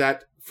her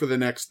set for the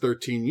next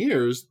 13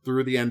 years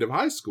through the end of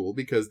high school,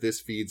 because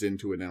this feeds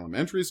into an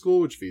elementary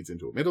school, which feeds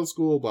into a middle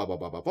school, blah, blah,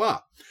 blah, blah,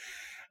 blah.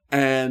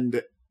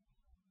 And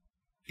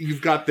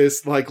you've got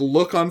this like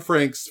look on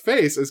Frank's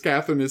face as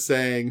Catherine is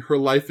saying her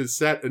life is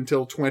set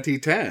until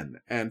 2010.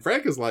 And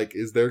Frank is like,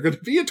 is there going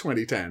to be a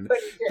 2010?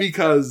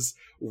 Because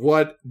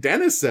what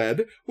Dennis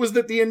said was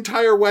that the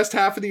entire west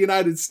half of the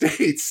United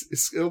States,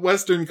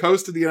 western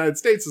coast of the United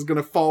States, is going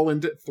to fall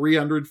into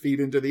 300 feet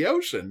into the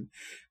ocean.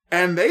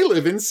 And they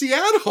live in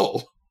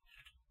Seattle.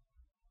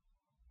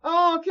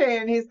 Oh, okay.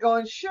 And he's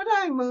going, should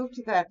I move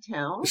to that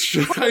town?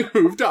 Should I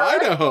move to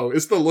Idaho?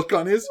 Is the look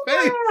on his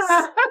face.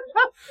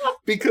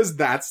 Because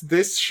that's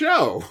this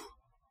show.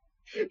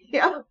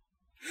 Yeah.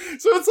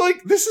 So it's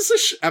like, this is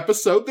a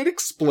episode that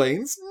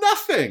explains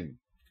nothing.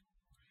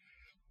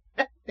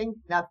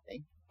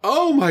 Nothing.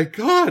 Oh my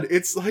God.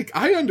 It's like,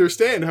 I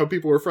understand how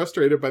people were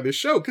frustrated by this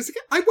show, because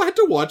I had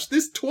to watch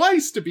this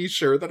twice to be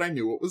sure that I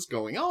knew what was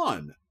going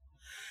on.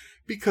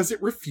 Because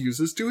it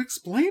refuses to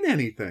explain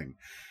anything.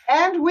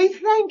 And we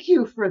thank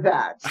you for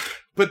that.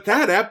 But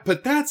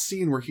that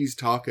scene where he's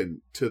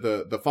talking to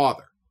the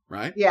father,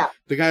 right? Yeah.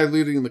 The guy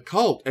leading the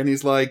cult, and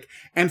he's like,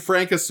 and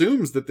Frank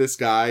assumes that this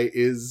guy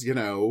is, you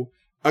know,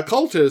 a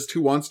cultist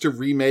who wants to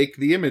remake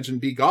the image and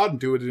be God and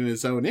do it in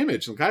his own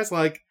image. And the guy's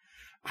like,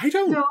 I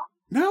don't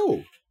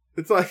know.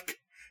 It's like,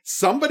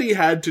 somebody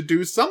had to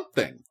do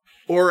something.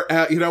 Or,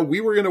 you know, we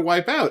were going to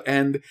wipe out.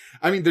 And,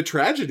 I mean, the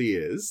tragedy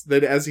is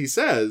that, as he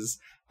says,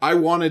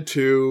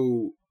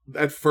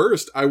 at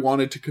first, I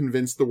wanted to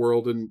convince the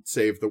world and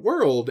save the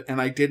world,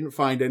 and I didn't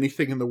find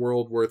anything in the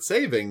world worth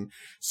saving,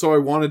 so I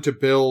wanted to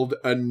build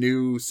a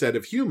new set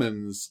of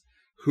humans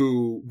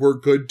who were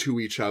good to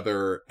each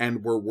other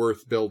and were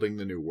worth building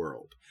the new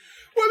world.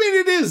 Well, I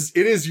mean, it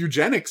is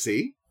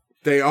eugenicsy.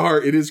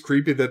 It is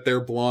creepy that they're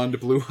blonde,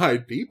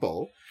 blue-eyed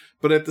people,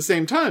 but at the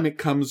same time, it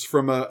comes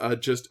from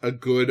just a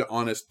good,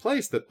 honest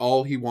place that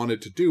all he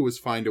wanted to do was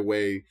find a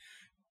way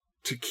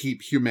to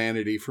keep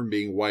humanity from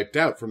being wiped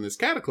out from this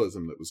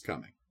cataclysm that was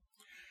coming.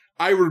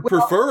 I would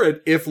prefer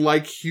it if,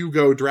 like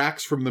Hugo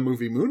Drax from the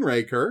movie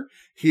Moonraker,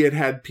 he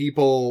had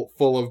people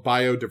full of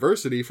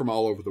biodiversity from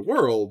all over the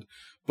world,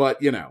 but,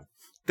 you know,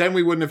 then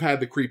we wouldn't have had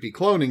the creepy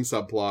cloning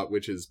subplot,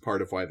 which is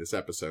part of why this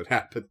episode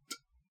happened.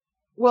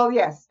 Well,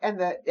 yes,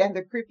 and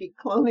the creepy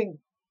cloning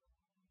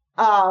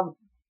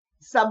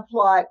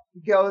subplot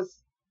goes,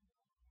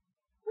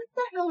 what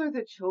the hell are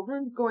the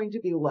children going to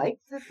be like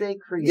that they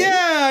create?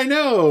 Yeah, I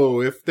know.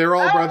 If they're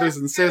all brothers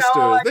and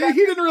sisters. He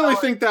didn't really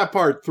think that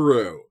part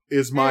through,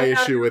 is my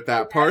issue with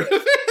that part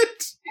of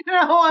it. You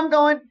know, I'm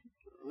going...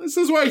 This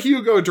is why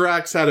Hugo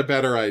Drax had a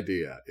better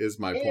idea, is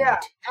my point. Yeah,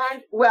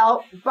 and,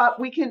 well, but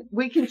we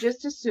can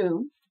just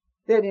assume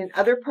that in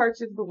other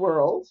parts of the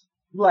world,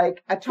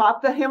 like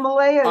atop the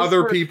Himalayas...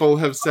 Other people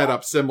have set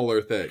up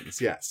similar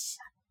things, yes.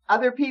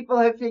 Other people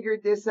have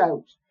figured this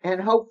out,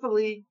 and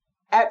hopefully...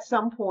 At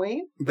some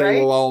point,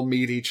 they will all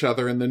meet each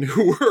other in the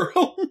new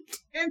world.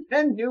 In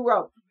the new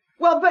world.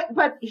 Well,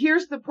 but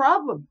here's the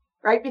problem,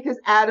 right? Because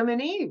Adam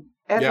and Eve,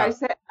 as I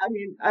said,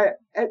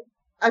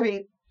 I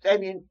mean,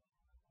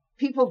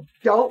 people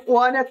don't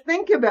want to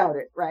think about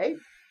it, right?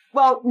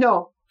 Well,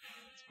 no,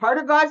 it's part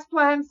of God's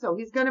plan, so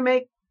He's going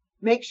to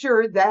make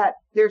sure that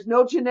there's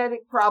no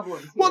genetic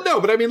problems here. Well,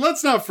 no, but I mean,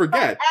 let's not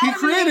forget, He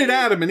created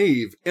Adam and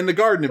Eve in the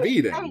Garden of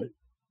Eden.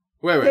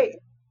 Wait.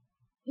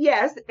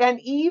 Yes, and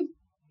Eve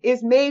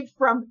is made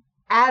from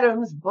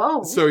Adam's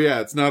bones. So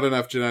yeah, it's not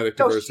enough genetic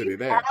diversity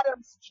there.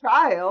 Adam's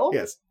child.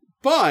 Yes.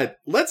 But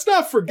let's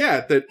not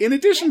forget that in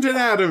addition to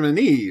Adam and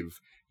Eve,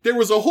 there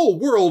was a whole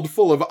world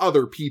full of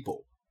other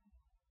people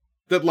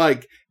that,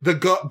 like, the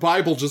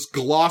Bible just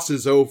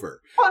glosses over.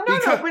 Oh, no,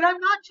 but I'm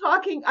not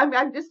talking,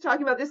 I'm just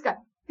talking about this guy.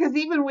 Because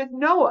even with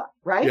Noah,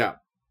 right? Yeah.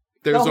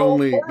 There's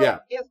only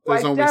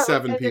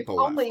 7 people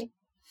left.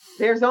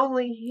 There's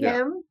only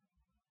him,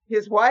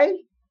 his wife,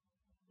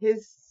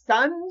 his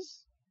sons,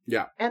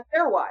 and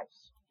their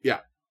wives. Yeah.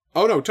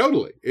 Oh no,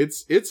 totally.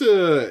 It's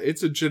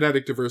a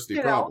genetic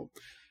diversity problem.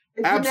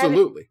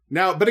 Absolutely.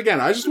 Now, but again,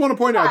 I just want to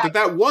point out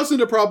that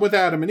wasn't a problem with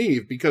Adam and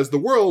Eve, because the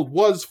world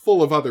was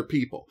full of other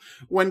people.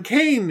 When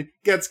Cain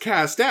gets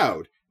cast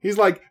out, he's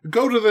like,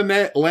 go to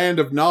the land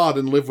of Nod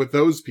and live with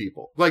those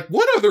people. Like,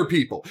 what other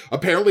people?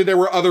 Apparently there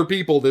were other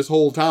people this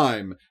whole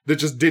time that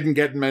just didn't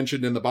get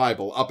mentioned in the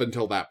Bible up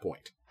until that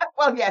point.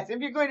 Well, yes, if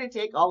you're going to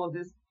take all of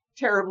this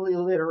terribly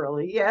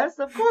literally, yes,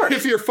 of course.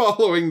 If you're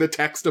following the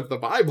text of the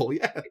Bible,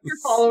 yes. If you're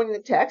following the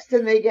text,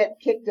 and they get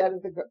kicked out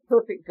of the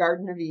perfect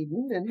Garden of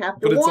Eden and have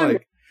to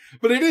wander.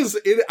 But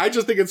I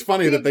just think it's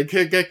funny that they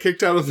get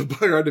kicked out of the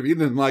Garden of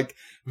Eden, and, like,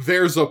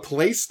 there's a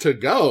place to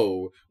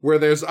go where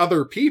there's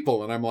other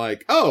people, and I'm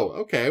like, oh,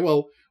 okay,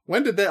 well,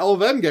 when did all of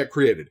them get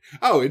created?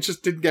 Oh, it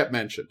just didn't get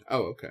mentioned.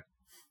 Oh, okay.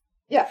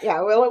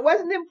 Yeah. Well, it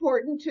wasn't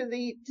important to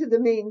the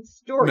main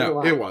story.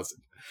 No, it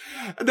wasn't.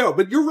 No,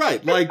 but you're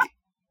right. Like,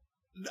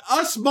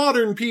 us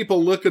modern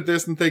people look at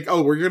this and think,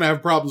 oh, we're going to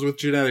have problems with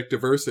genetic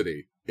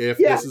diversity if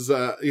this is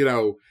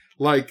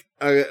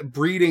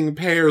breeding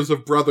pairs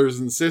of brothers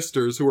and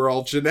sisters who are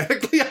all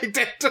genetically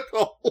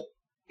identical.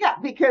 Yeah,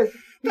 because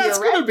that's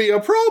going to be a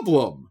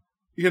problem,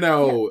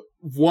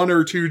 1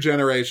 or 2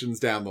 generations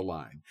down the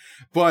line.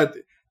 But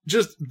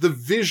just the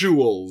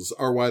visuals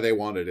are why they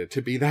wanted it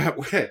to be that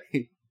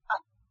way.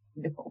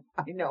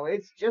 I know.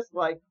 It's just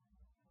like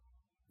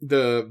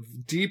the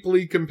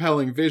deeply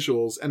compelling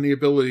visuals and the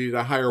ability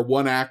to hire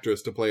one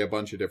actress to play a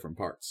bunch of different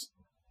parts.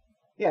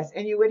 Yes,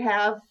 and you would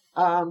have,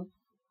 now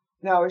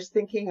I was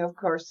thinking, of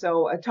course,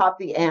 so atop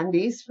the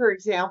Andes, for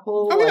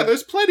example. Oh, yeah,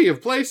 there's plenty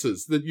of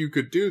places that you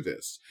could do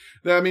this.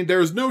 I mean,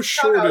 there's no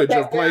shortage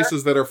of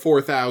places that are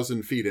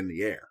 4,000 feet in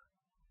the air.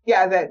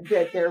 Yeah,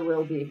 that there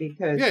will be,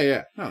 because...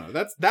 Yeah. No,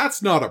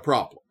 that's not a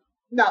problem.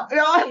 No,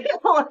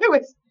 it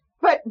was...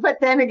 But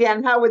then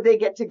again, how would they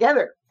get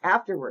together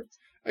afterwards?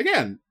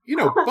 Again,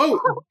 both,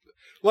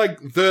 like,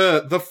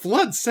 the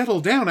flood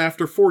settled down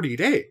after 40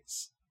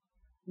 days.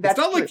 It's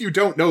not like you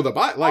don't know the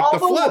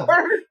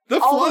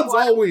floods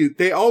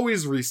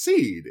always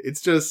recede.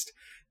 It's just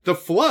the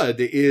flood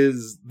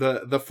is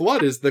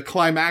the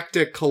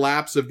climactic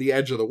collapse of the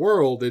edge of the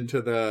world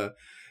into the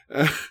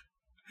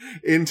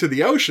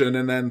ocean,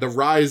 and then the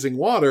rising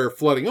water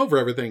flooding over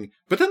everything.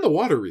 But then the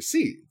water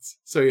recedes.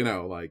 So,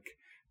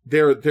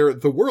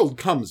 the world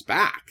comes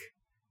back.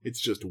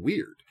 It's just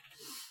weird.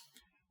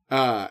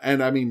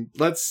 And I mean,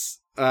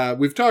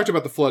 we've talked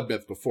about the flood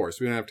myth before, so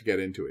we don't have to get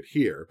into it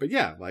here. But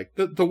yeah, like,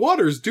 the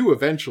waters do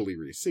eventually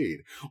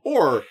recede.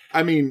 Or,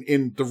 I mean,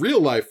 in the real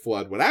life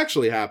flood, what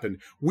actually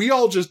happened, we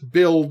all just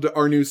build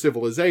our new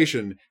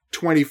civilization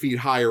 20 feet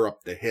higher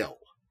up the hill.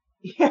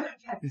 Yeah.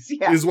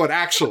 Is what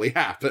actually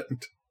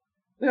happened.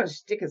 We don't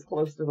stick as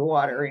close to the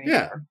water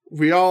anymore.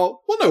 Yeah,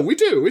 we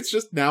do. It's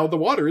just now the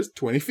water is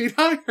 20 feet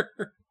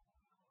higher.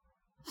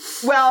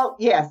 Well,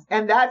 yes,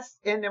 and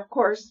of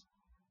course,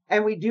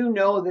 and we do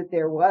know that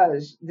there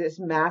was this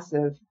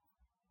massive.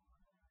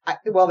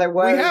 There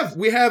was.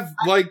 We have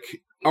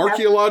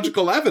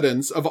archaeological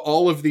evidence of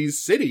all of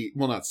these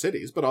not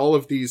cities, but all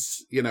of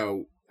these,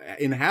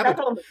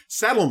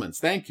 settlements.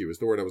 Thank you, is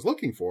the word I was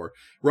looking for.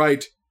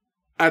 Right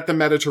at the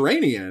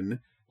Mediterranean,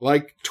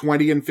 like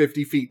 20 and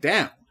 50 feet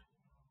down.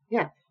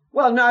 Yeah.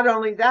 Well, not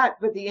only that,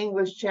 but the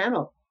English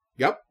Channel.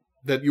 Yep,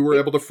 that you were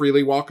able to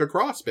freely walk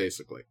across,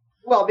 basically.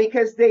 Well,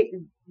 because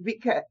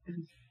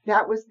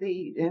that was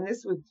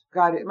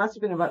it must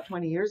have been about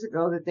 20 years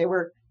ago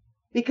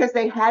because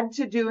they had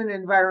to do an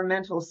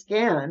environmental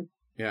scan.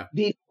 Yeah.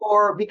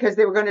 Because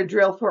they were going to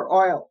drill for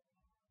oil.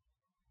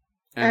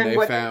 And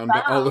they found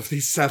all of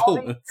these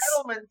settlements.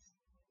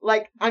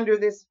 Like under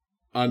the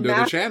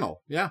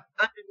channel. Yeah.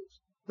 Under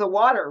the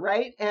water,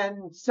 right?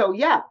 And so,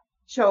 yeah.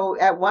 So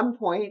at one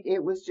point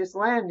it was just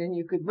land and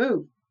you could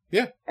move.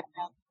 Yeah.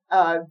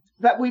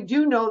 But we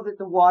do know that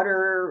the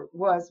water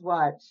was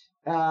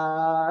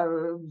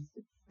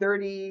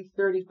 30,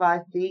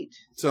 35 feet.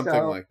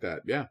 Something like that,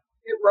 yeah.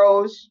 It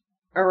rose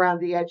around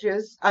the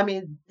edges. I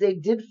mean, they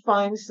did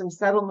find some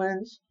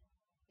settlements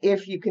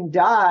if you can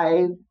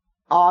dive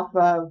off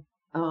of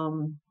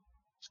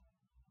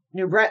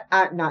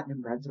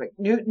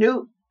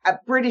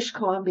British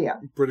Columbia.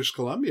 British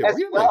Columbia, as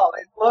really? Well,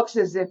 it looks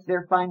as if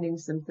they're finding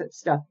some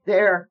stuff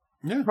there.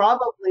 Yeah.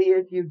 Probably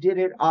if you did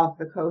it off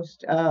the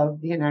coast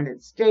of the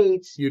United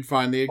States, you'd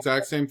find the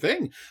exact same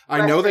thing.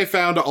 I know they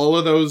found all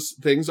of those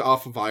things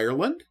off of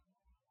Ireland.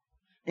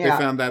 Yeah.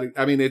 They found that,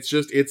 I mean, it's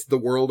the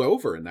world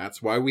over, and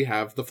that's why we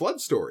have the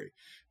flood story.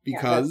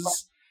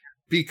 Because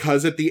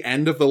at the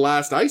end of the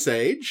last ice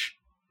age,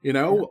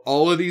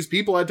 all of these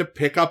people had to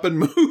pick up and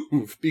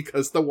move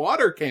because the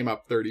water came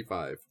up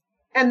 35.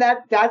 And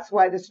that's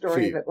why the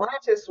story of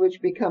Atlantis,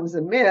 which becomes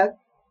a myth,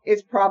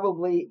 is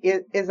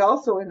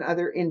also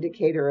another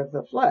indicator of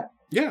the flood.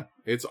 Yeah,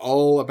 it's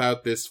all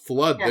about this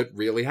flood that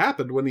really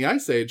happened when the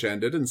ice age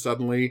ended, and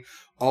suddenly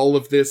all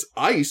of this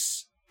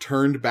ice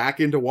turned back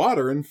into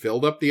water and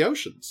filled up the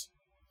oceans.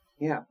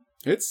 Yeah.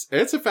 It's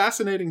a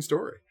fascinating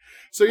story.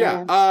 So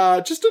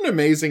just an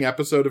amazing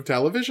episode of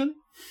television.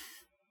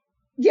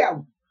 Yeah.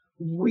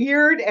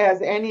 Weird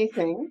as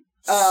anything.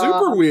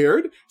 Super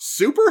weird,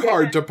 super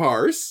hard to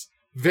parse.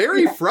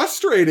 Very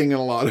frustrating in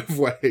a lot of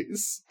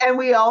ways. And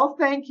we all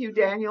thank you,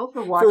 Daniel,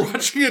 for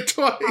watching it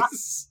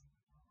twice.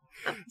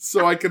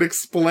 So I can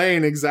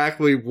explain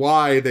exactly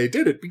why they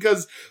did it.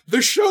 Because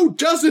the show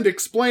doesn't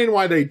explain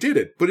why they did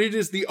it, but it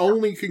is the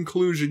only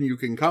conclusion you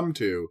can come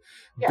to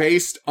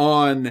based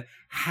on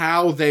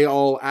how they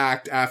all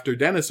act after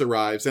Dennis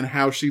arrives and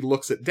how she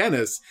looks at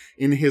Dennis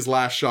in his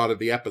last shot of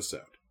the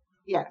episode.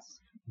 Yes.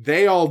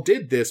 They all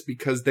did this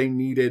because they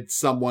needed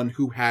someone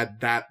who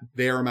had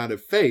their amount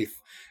of faith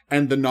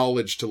and the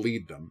knowledge to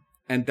lead them.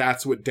 And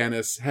that's what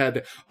Dennis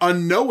had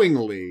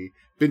unknowingly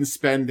been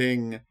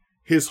spending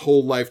his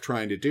whole life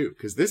trying to do.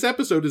 Because this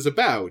episode is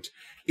about,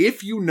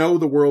 if you know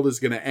the world is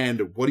going to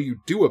end, what do you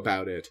do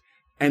about it?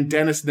 And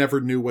Dennis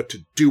never knew what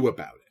to do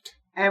about it.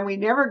 And we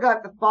never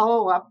got the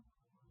follow-up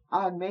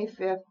on May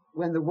 5th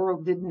when the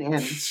world didn't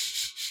end.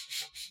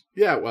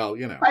 Yeah, well,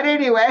 you know. But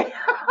anyway.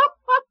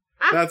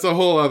 That's a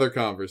whole other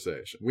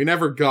conversation. We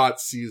never got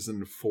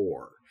season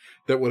 4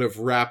 that would have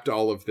wrapped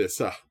all of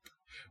this up.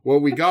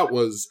 What we got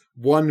was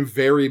one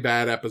very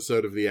bad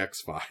episode of The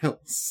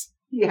X-Files.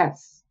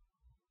 Yes.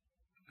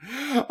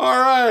 All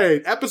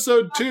right.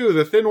 Episode 2,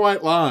 The Thin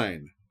White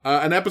Line.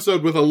 An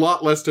episode with a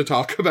lot less to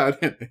talk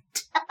about in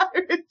it. I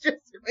was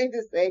just going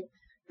to say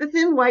the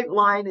thin white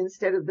line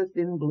instead of the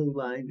thin blue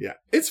line. Yeah.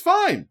 It's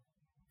fine.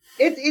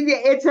 It's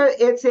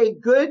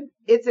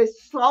a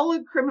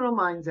solid Criminal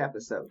Minds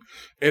episode.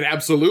 It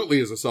absolutely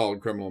is a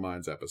solid Criminal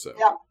Minds episode.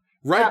 Yeah.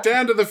 Right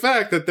down to the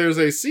fact that there's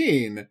a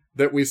scene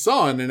that we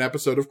saw in an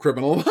episode of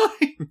Criminal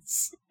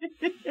Minds.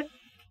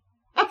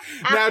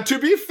 Now, to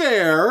be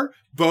fair,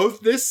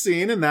 both this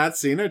scene and that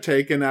scene are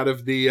taken out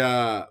of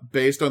the,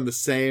 based on the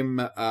same,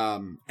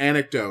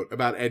 anecdote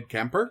about Ed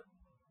Kemper.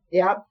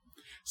 Yeah.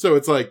 So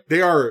it's like,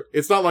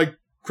 it's not like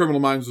Criminal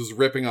Minds was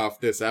ripping off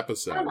this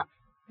episode.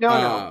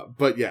 No.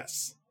 But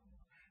yes.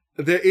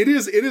 It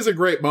is a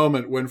great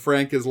moment when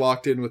Frank is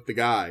locked in with the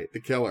guy, the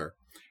killer.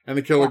 And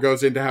the killer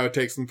goes into how it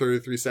takes them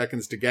 33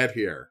 seconds to get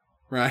here.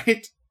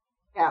 Right?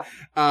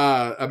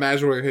 Yeah.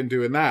 Imagine him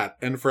doing that.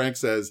 And Frank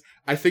says,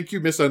 I think you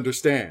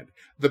misunderstand.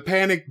 The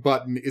panic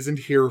button isn't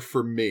here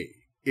for me.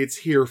 It's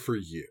here for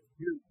you.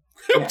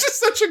 Yeah. Just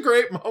such a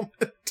great moment.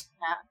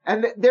 Yeah.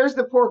 And there's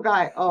the poor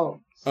guy.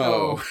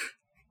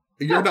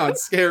 You're not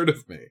scared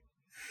of me.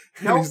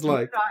 No, he's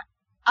like,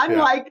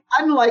 unlike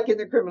in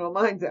the Criminal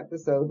Minds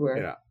episode where,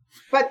 yeah.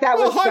 But that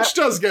was Hutch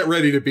does get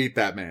ready to beat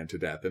that man to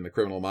death in the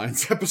Criminal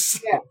Minds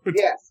episode. Yeah,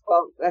 yes.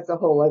 Well, that's a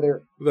whole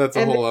other. That's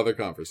a whole other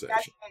conversation.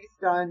 That's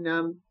based on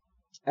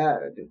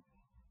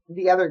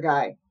the other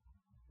guy,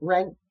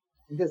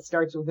 that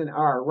starts with an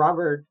R.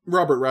 Robert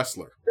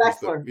Ressler.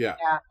 Yeah,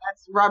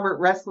 that's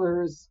Robert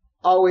Ressler's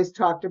always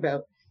talked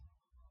about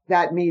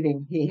that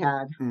meeting he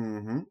had.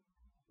 Mm-hmm.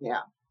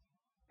 Yeah,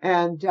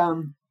 and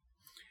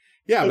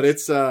but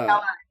it's him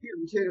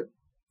too.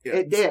 Yeah,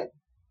 it did.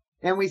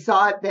 And we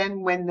saw it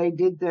then when they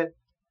did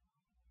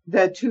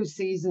the 2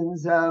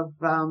 seasons of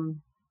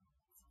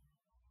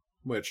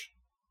which,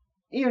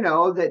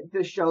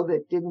 the show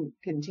that didn't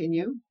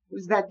continue.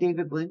 Was that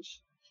David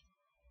Lynch?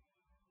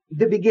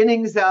 The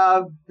beginnings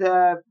of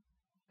the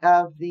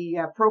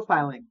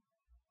profiling.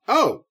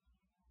 Oh,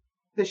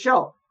 the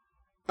show.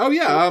 Oh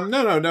yeah,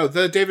 no,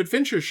 the David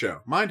Fincher show,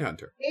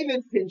 Mindhunter.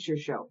 David Fincher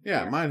show.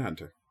 Yeah, yes.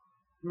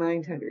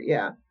 Mindhunter.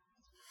 Yeah.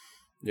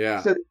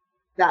 Yeah. So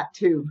that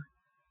too.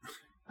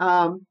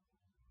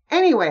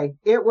 Anyway,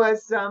 it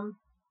was,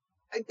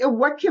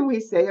 what can we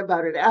say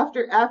about it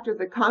after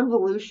the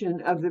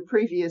convolution of the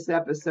previous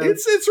episode?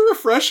 It's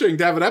refreshing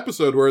to have an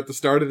episode where at the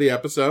start of the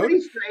episode,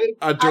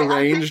 a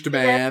deranged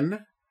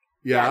man.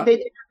 Yeah. They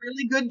did a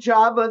really good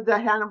job of the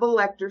Hannibal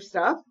Lecter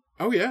stuff.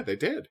 Oh yeah, they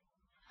did.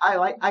 I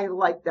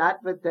like that,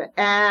 but the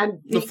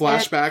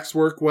flashbacks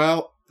work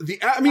well.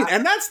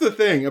 And that's the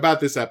thing about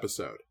this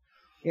episode.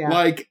 Yeah.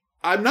 Like,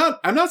 I'm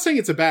not saying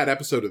it's a bad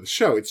episode of the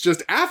show. It's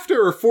just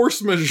after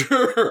Force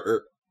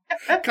Majeur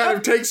kind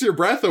of takes your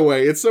breath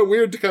away. It's so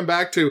weird to come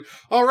back to,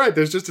 all right,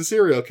 there's just a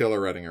serial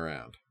killer running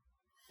around.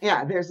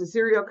 Yeah, there's a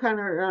serial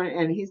killer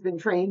and he's been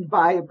trained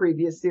by a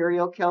previous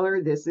serial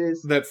killer. This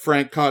is that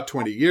Frank caught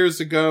 20 years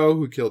ago,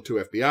 who killed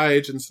 2 FBI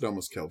agents and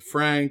almost killed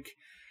Frank.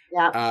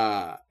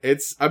 Yeah.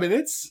 It's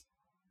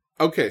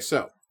okay.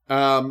 So,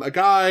 a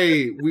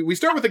guy, we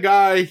start with a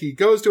guy, he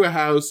goes to a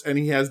house and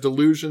he has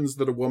delusions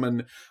that a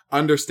woman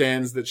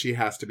understands that she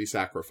has to be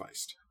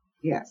sacrificed.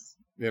 Yes.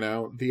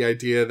 The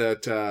idea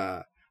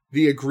that,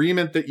 the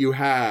agreement that you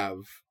have,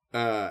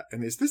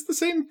 and is this the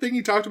same thing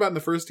he talked about in the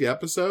first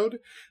episode?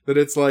 That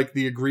it's like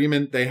the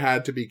agreement they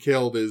had to be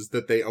killed is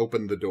that they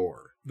opened the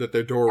door, that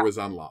their door was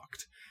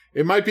unlocked.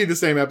 It might be the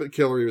same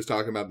killer he was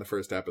talking about in the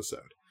first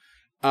episode.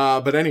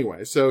 But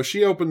anyway, so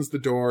she opens the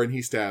door and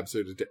he stabs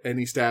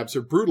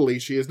her brutally.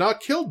 She is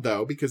not killed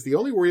though, because the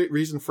only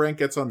reason Frank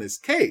gets on this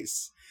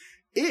case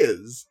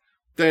is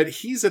that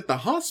he's at the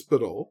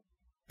hospital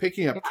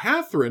picking up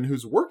Catherine,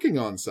 who's working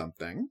on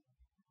something.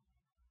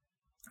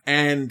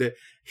 And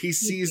he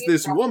sees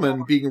this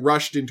woman being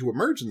rushed into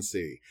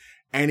emergency,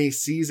 and he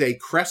sees a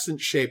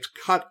crescent-shaped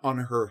cut on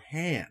her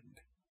hand.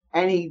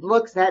 And he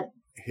looks at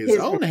his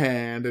own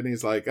hand, and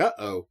he's like,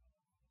 uh-oh.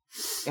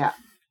 Yeah.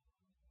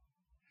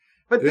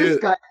 But this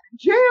guy's in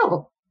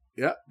jail.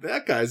 Yeah,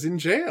 that guy's in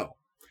jail.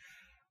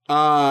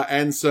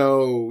 And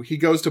so he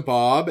goes to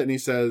Bob, and he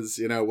says,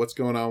 what's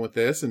going on with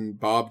this? And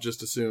Bob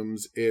just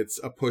assumes it's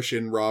a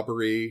push-in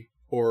robbery,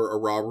 or a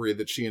robbery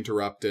that she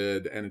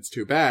interrupted, and it's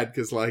too bad,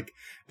 because,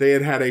 they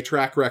had a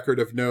track record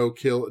of no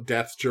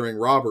deaths during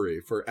robbery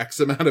for X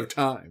amount of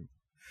time.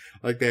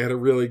 They had a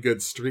really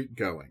good streak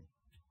going.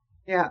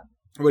 Yeah.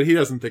 But he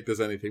doesn't think there's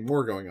anything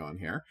more going on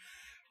here.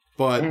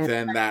 But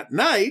then that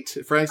night,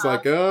 Frank's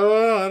like,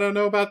 oh, I don't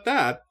know about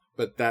that.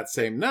 But that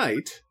same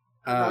night,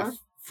 a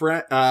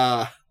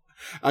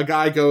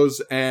guy goes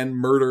and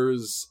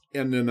murders,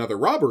 in another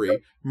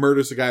robbery,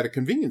 murders a guy at a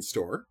convenience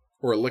store,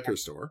 or a liquor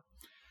store.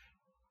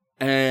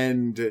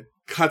 and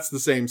cuts the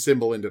same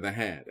symbol into the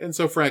hand. And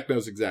so Frank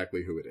knows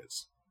exactly who it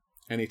is.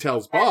 And he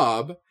tells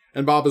Bob,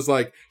 and Bob is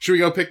like, should we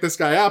go pick this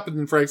guy up? And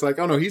then Frank's like,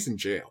 oh no, he's in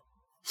jail.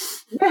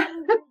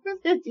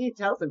 He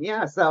tells him,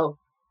 yeah. So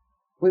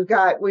we've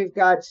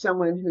got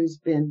someone who's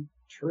been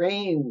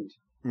trained.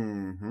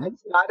 Mm-hmm.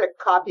 It's not a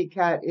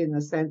copycat in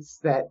the sense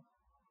that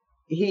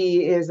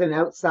he is an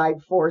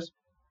outside force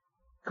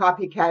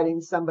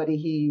copycatting somebody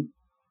he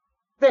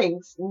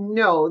thinks.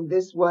 No,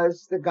 this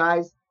was the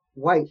guy's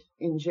wife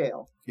in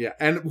jail. Yeah,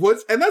 and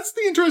that's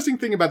the interesting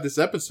thing about this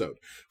episode.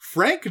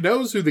 Frank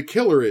knows who the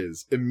killer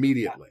is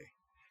immediately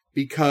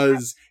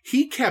because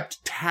he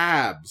kept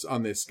tabs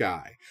on this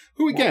guy,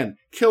 who again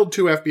killed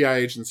 2 FBI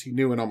agents he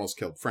knew and almost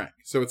killed Frank.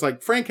 So it's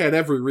like Frank had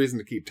every reason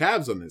to keep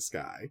tabs on this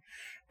guy.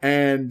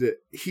 And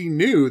he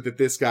knew that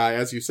this guy,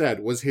 as you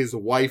said, was his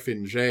wife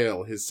in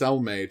jail, his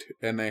cellmate,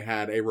 and they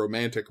had a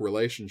romantic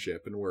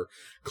relationship and were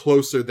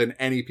closer than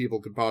any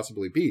people could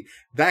possibly be.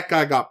 That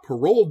guy got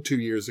paroled 2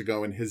 years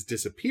ago and has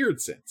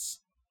disappeared since.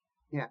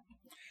 Yeah.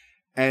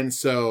 And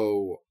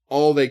so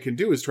all they can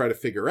do is try to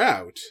figure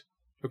out,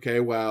 okay,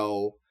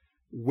 well,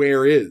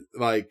 where is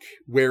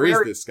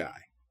this guy?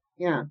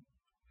 Yeah.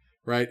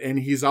 Right? And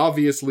he's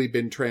obviously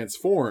been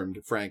transformed,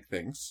 Frank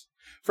thinks.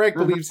 Frank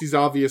believes he's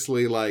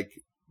obviously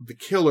the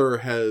killer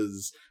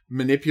has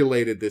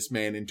manipulated this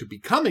man into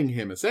becoming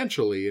him,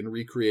 essentially, and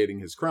recreating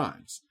his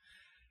crimes.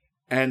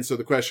 And so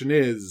the question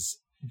is,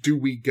 do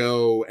we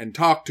go and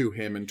talk to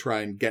him and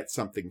try and get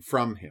something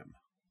from him?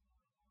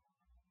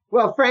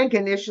 Well, Frank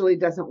initially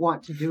doesn't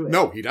want to do it.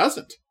 No, he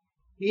doesn't.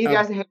 He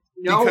doesn't have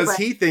because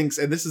he thinks,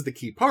 and this is the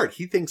key part,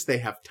 he thinks they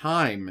have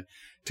time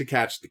to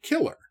catch the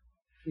killer.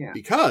 Yeah.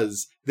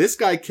 Because this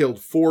guy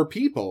killed 4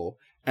 people.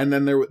 And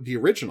then the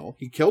original,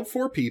 he killed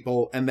 4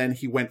 people, and then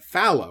he went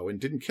fallow and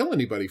didn't kill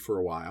anybody for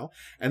a while.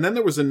 And then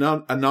there was an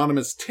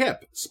anonymous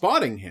tip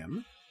spotting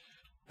him,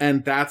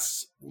 and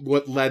that's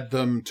what led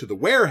them to the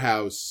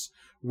warehouse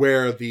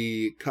where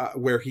he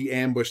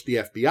ambushed the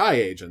FBI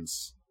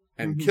agents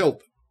and killed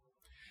them.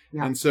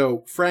 Yeah. And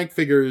so Frank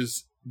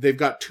figures they've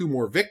got 2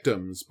 more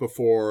victims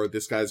before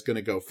this guy's going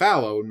to go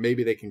fallow, and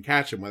maybe they can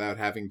catch him without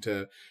having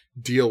to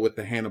deal with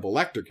the Hannibal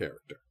Lecter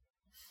character.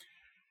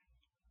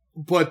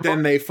 But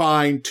then they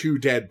find 2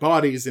 dead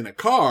bodies in a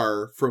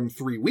car from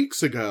 3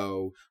 weeks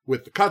ago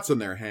with the cuts on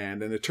their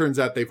hand. And it turns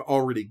out they've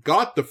already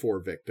got the 4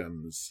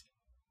 victims.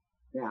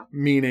 Yeah.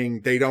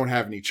 Meaning they don't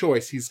have any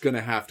choice. He's going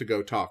to have to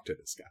go talk to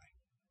this guy.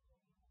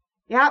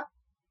 Yep.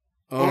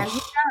 Oh, and he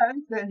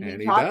does.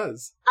 And he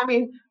does. I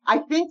mean, I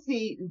think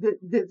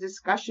the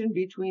discussion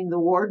between the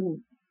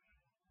warden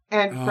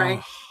and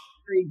Frank is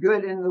very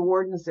good. And the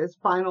warden says,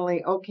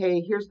 finally, okay,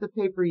 here's the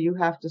paper you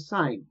have to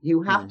sign.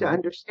 You have to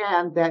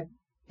understand that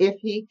if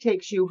he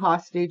takes you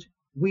hostage,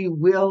 we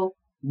will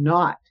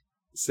not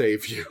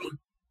save you.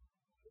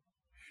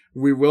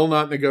 We will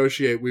not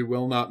negotiate. We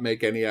will not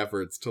make any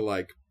efforts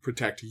to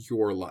protect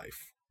your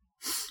life.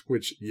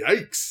 Which,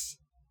 yikes.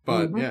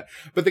 But yeah.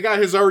 But the guy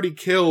has already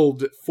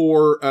killed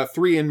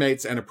 3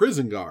 inmates and a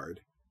prison guard.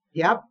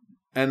 Yep.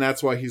 And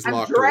that's why he's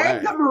locked away.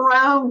 Dragged them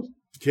around.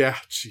 Yeah,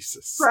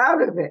 Jesus.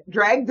 Proud of it.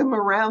 Dragged them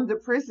around the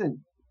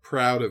prison.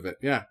 Proud of it.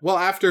 Yeah. Well,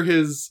 after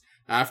his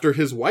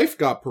wife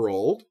got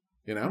paroled,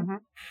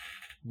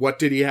 what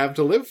did he have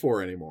to live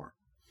for anymore?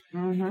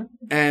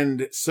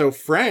 And so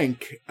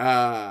Frank,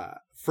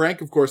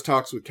 of course,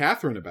 talks with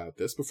Catherine about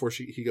this before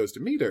he goes to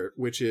meet her,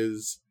 which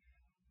is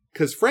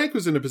because Frank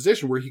was in a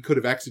position where he could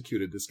have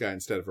executed this guy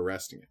instead of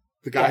arresting him.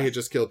 The guy had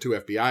just killed 2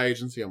 FBI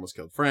agents. He almost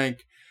killed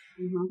Frank.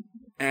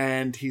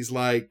 And he's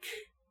like,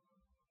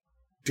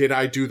 did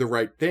I do the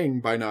right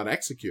thing by not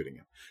executing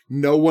him?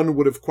 No one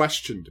would have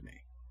questioned me.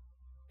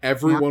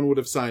 Everyone would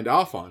have signed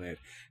off on it.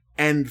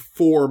 And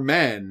 4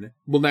 men,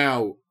 well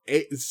now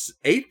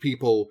 8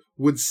 people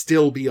would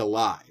still be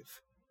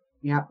alive.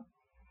 Yeah.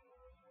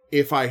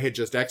 If I had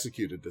just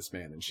executed this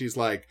man. And she's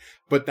like,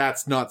 but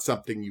that's not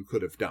something you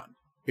could have done.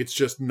 It's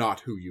just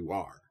not who you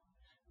are.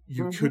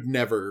 You could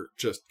never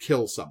just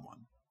kill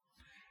someone.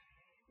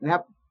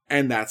 Yep.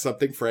 And that's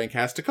something Frank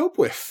has to cope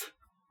with.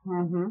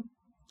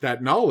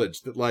 That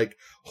knowledge that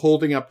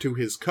holding up to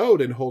his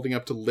code and holding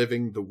up to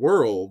living the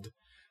world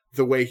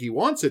the way he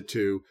wants it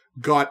to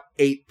got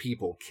 8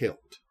 people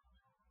killed.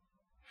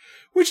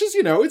 Which is,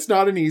 it's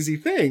not an easy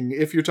thing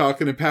if you're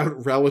talking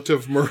about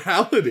relative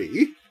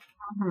morality.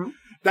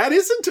 That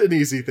isn't an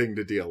easy thing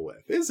to deal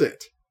with, is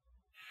it?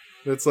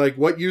 It's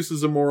what use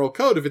is a moral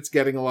code if it's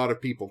getting a lot of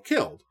people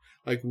killed?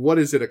 What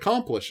is it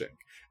accomplishing?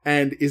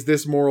 And is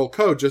this moral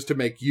code just to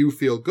make you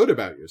feel good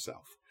about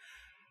yourself?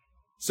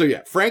 So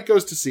yeah, Frank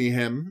goes to see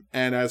him,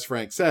 and as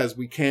Frank says,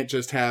 we can't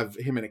just have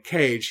him in a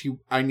cage.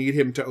 I need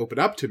him to open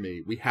up to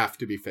me. We have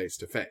to be face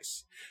to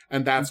face.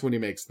 And that's when he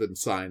makes them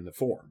sign the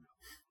form.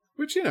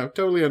 Which,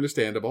 totally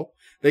understandable.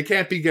 They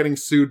can't be getting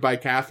sued by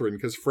Catherine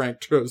because Frank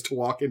chose to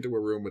walk into a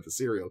room with a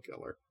serial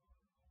killer.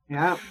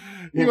 Yeah.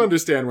 You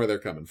understand where they're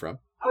coming from.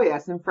 Oh,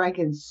 yes. And Frank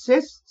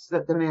insists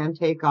that the man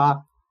take off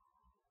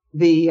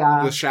the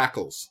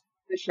shackles.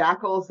 The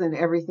shackles and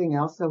everything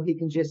else so he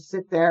can just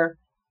sit there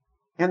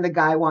And the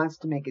guy wants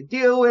to make a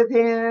deal with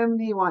him.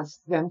 He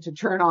wants them to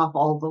turn off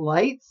all the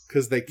lights.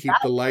 Because they keep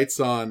the lights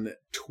on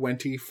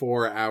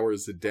 24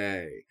 hours a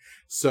day.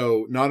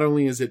 So not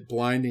only is it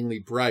blindingly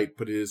bright,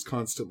 but it is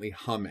constantly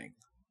humming.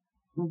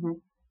 Mm-hmm.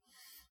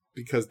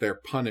 Because they're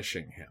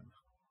punishing him.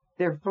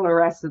 They're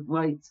fluorescent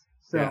lights.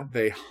 So. Yeah,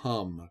 they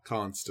hum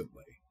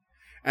constantly.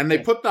 And they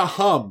put the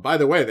hum, by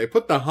the way, they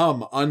put the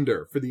hum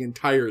under for the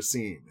entire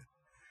scene.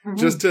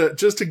 Mm-hmm.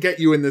 Just to get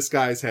you in this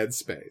guy's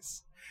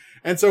headspace.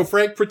 And so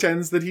Frank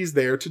pretends that he's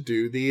there to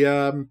do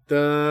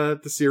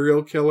the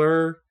serial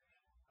killer.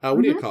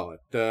 What do you call it?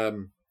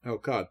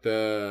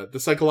 The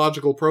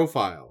psychological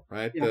profile,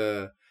 right?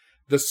 Yeah.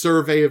 The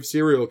survey of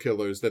serial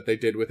killers that they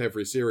did with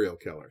every serial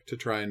killer to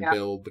try and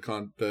build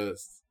the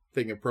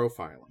thing of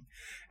profiling.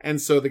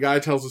 And so the guy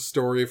tells a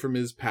story from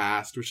his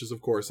past, which is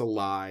of course a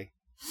lie.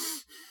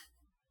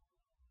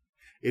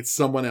 It's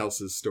someone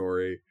else's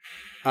story.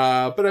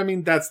 But I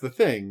mean, that's the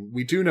thing.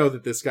 We do know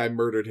that this guy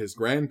murdered his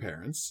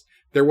grandparents.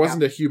 There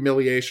wasn't a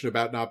humiliation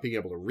about not being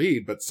able to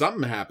read, but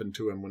something happened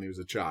to him when he was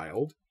a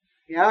child.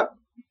 Yep.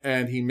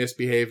 And he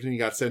misbehaved and he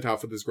got sent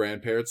off with his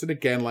grandparents. And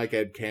again, like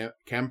Ed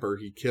Kemper,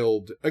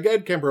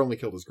 Ed Kemper only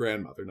killed his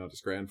grandmother, not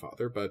his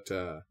grandfather. But,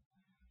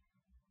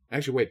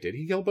 actually, wait, did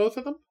he kill both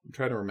of them? I'm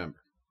trying to remember.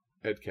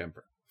 Ed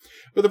Kemper.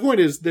 But the point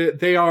is that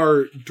they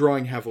are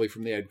drawing heavily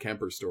from the Ed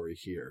Kemper story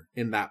here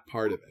in that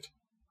part of it.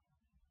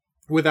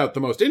 Without the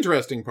most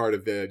interesting part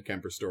of the Ed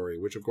Kemper story,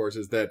 which of course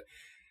is that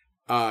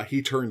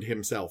he turned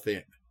himself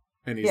in.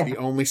 And he's the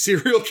only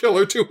serial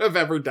killer to have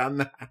ever done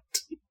that.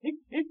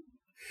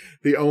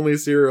 The only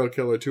serial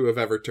killer to have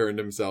ever turned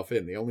himself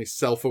in. The only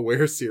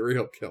self-aware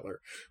serial killer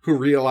who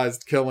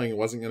realized killing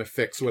wasn't going to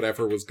fix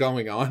whatever was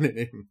going on in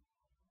him.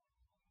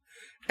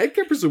 Ed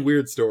Kemper's a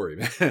weird story,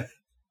 man.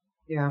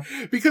 Yeah.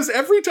 Because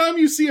every time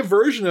you see a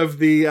version of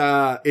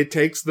the it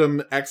takes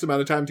them X amount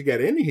of time to get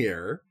in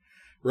here,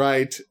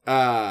 right,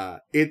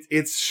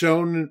 it's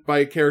shown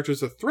by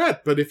characters a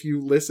threat, but if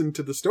you listen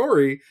to the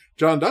story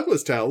John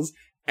Douglas tells,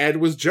 Ed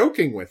was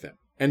joking with him,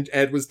 and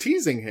Ed was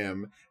teasing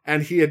him,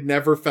 and he had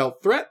never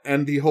felt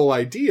threatened, the whole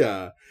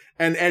idea,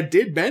 and Ed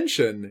did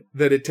mention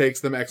that it takes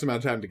them X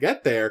amount of time to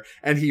get there,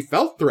 and he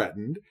felt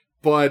threatened,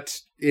 but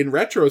in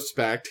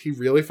retrospect, he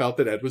really felt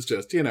that Ed was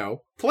just,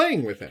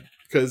 playing with him,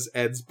 because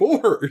Ed's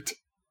bored.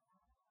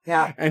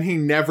 Yeah. And he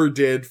never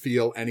did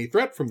feel any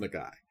threat from the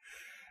guy.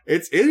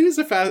 Dude's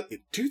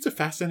a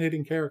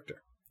fascinating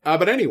character.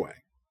 But anyway,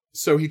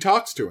 so he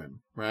talks to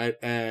him, right?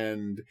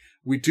 And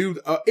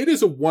it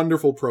is a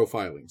wonderful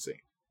profiling scene.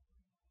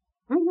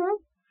 Mm-hmm.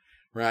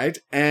 Right?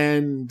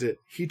 And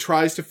he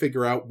tries to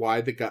figure out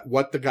what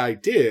the guy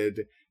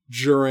did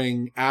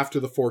after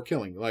the 4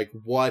 killing, like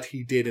what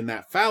he did in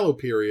that fallow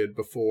period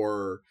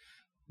before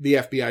the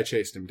FBI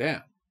chased him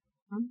down.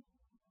 Mm-hmm.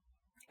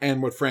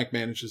 And what Frank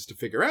manages to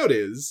figure out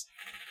is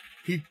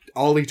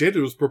all he did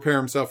was prepare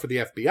himself for the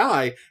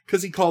FBI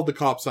because he called the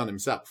cops on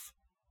himself.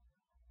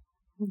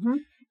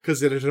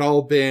 Because it had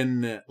all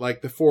been,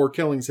 like, the 4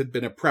 killings had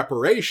been a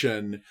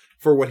preparation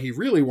for what he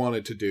really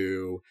wanted to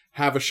do,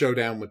 have a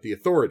showdown with the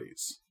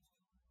authorities.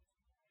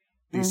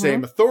 These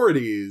same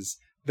authorities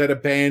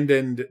that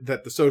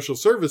the social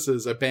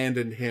services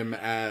abandoned him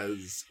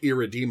as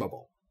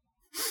irredeemable.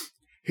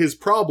 His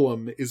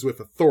problem is with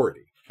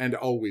authority, and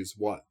always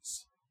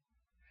was.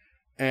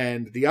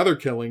 And the other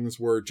killings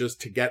were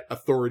just to get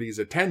authorities'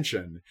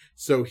 attention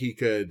so he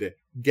could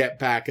get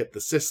back at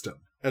the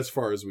system, as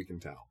far as we can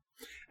tell.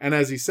 And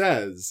as he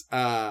says,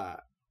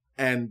 Frank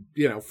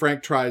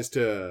tries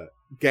to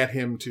get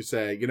him to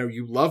say,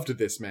 you loved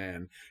this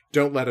man,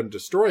 don't let him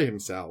destroy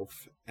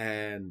himself.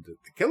 And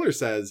the killer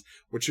says,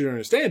 what you don't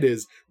understand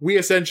is, we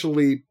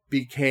essentially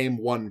became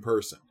one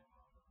person.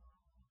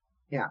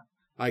 Yeah.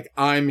 Like,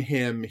 I'm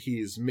him,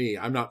 he's me.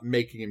 I'm not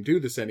making him do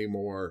this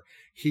anymore.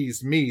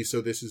 He's me,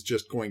 so this is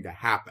just going to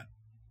happen.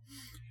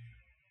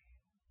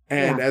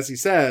 And as he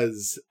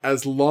says,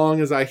 as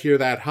long as I hear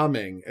that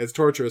humming, as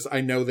torturous,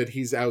 I know that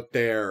he's out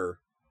there,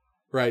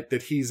 right?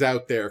 That he's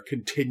out there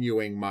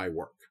continuing my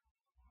work.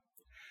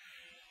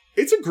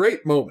 It's a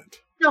great moment.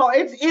 No,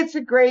 it's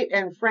a great,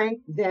 and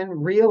Frank then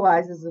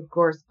realizes, of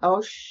course,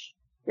 oh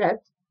shit.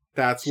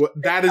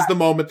 That is the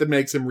moment that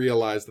makes him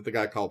realize that the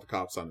guy called the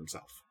cops on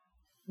himself.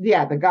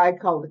 Yeah, the guy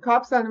called the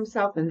cops on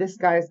himself, and this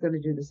guy is going to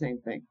do the same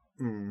thing.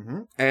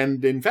 Mm-hmm.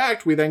 And in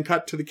fact, we then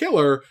cut to the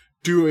killer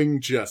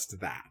doing just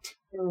that.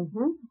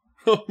 Mm-hmm.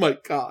 Oh my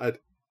God.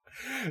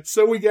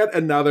 So we get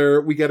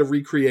a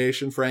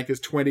recreation. Frank is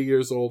 20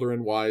 years older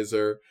and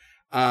wiser.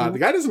 The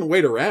guy doesn't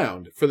wait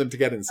around for them to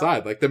get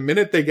inside. Like, the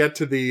minute they get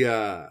to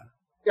the,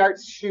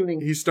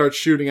 he starts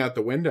shooting out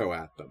the window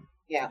at them.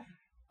 Yeah.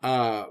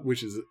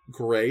 Which is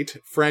great.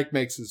 Frank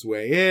makes his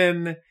way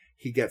in.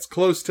 He gets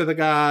close to the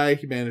guy.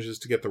 He manages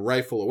to get the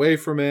rifle away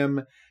from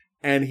him.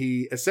 And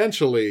he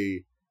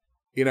essentially,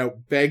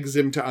 begs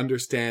him to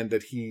understand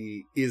that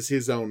he is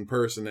his own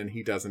person and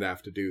he doesn't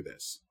have to do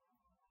this.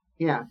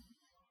 Yeah.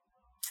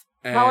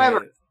 And,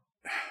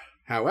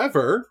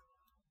 however,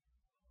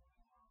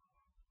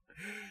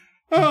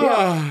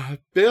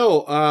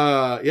 Bill,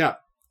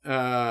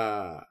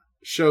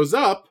 shows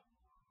up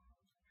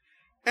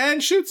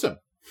and shoots him.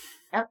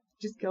 Yep,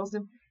 just kills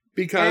him.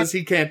 Because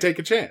he can't take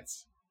a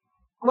chance.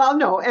 Well,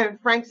 no, and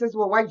Frank says,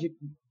 well, why'd you...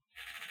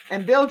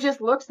 And Bill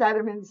just looks at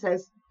him and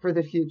says, for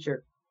the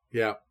future.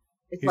 Yeah.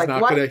 It's he's like,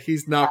 not what?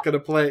 he's not gonna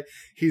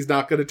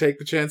take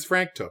the chance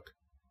Frank took.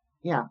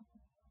 Yeah.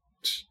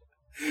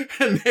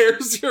 And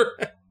there's your...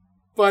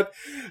 But,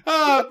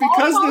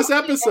 because this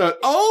episode...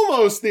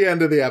 Almost the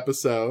end of the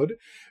episode.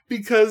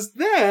 Because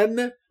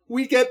then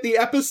we get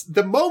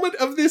the moment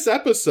of this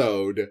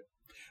episode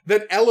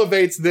that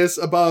elevates this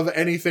above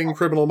anything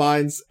Criminal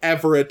Minds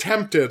ever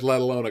attempted,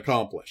 let alone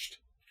accomplished.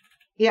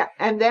 Yeah,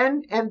 and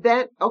then,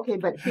 okay,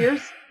 but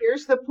here's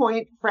the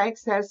point. Frank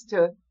says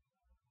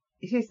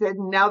he said,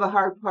 now the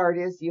hard part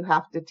is you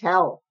have to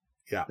tell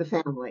the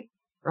family,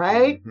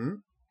 right? Mm-hmm.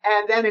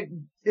 And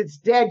then it's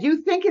dead.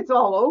 You think it's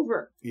all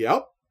over.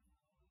 Yep.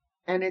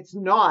 And it's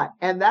not.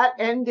 And that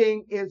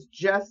ending is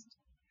just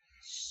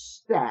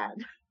sad.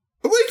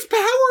 It's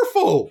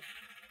powerful.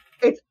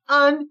 It's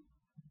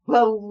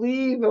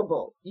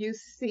unbelievable. You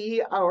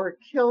see our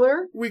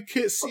killer.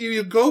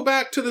 You go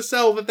back to the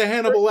cell that the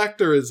Hannibal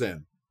Lecter is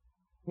in.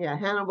 Yeah,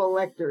 Hannibal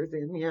Lecter is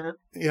in, yeah.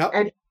 Yep.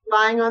 And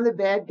lying on the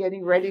bed,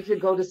 getting ready to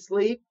go to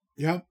sleep.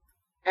 Yep.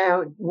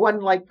 And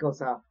one light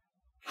goes off.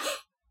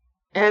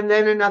 And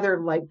then another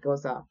light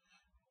goes off.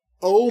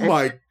 Oh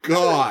my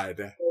God.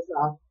 Goes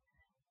off.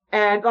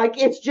 And like,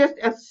 it's just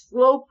a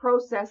slow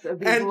process of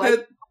these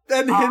lights.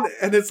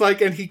 And it's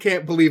like, and he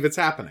can't believe it's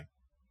happening.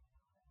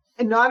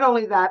 And not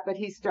only that, but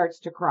he starts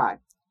to cry.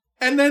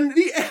 And then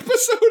the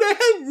episode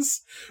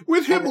ends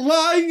with him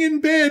lying in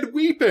bed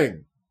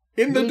weeping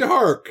in the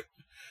dark.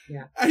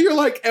 Yeah. And you're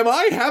like, am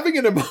I having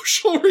an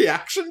emotional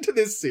reaction to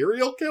this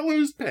serial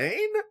killer's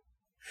pain?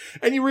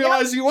 And you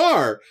realize you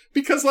are.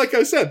 Because like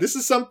I said, this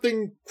is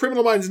something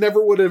Criminal Minds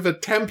never would have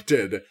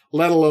attempted,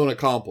 let alone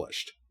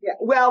accomplished. Yeah.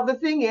 Well, the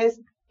thing is,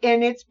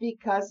 and it's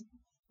because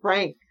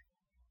Frank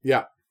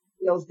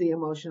feels the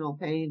emotional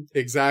pain.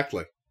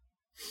 Exactly.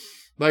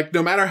 Like,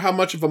 no matter how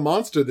much of a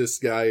monster this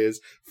guy is,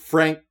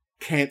 Frank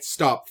can't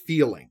stop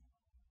feeling.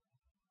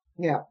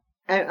 Yeah.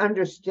 And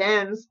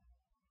understands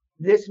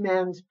this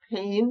man's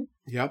pain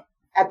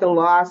at the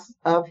loss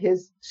of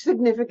his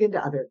significant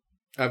other.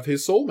 Of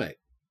his soulmate.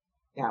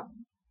 Yeah.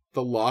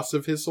 The loss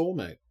of his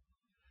soulmate.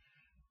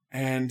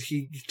 And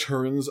he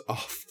turns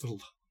off the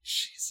light.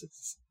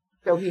 Jesus.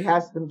 So he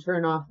has them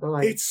turn off the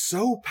light. It's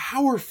so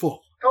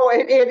powerful. Oh,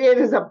 it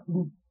is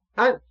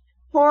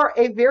for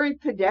a very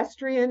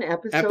pedestrian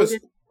episode in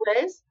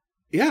ways.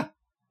 Yeah.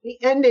 The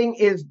ending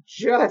is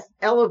just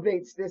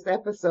elevates this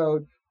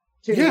episode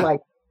to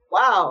like,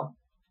 wow.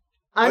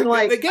 That's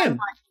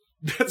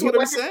what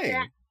I'm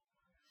saying.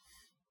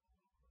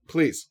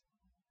 Please.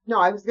 No,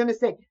 I was going to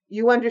say,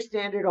 you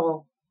understand it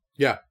all.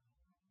 Yeah.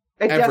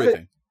 It Everything.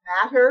 doesn't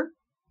matter.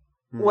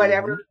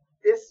 Whatever.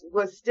 This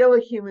was still a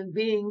human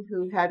being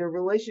who had a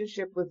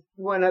relationship with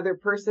one other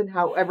person,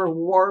 however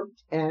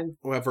warped and...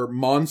 however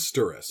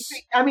monstrous.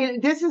 I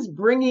mean, this is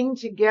bringing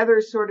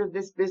together sort of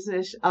this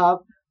business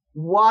of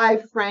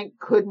why Frank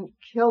couldn't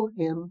kill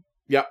him.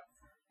 Yep.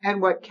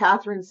 And what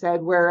Catherine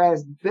said,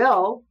 whereas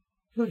Bill,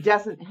 who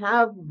doesn't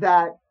have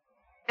that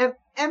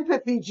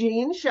empathy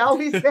gene, shall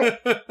we say?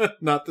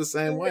 Not the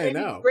same way,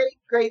 no.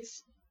 Great,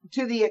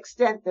 to the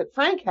extent that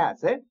Frank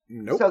has it.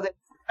 Nope. So that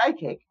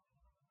psychic.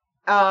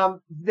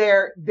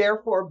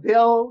 Therefore,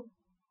 Bill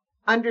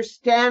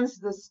understands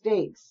the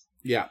stakes.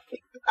 Yeah.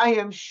 I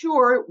am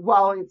sure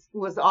while it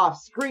was off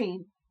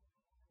screen,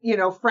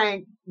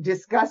 Frank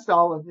discussed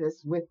all of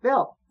this with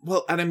Bill.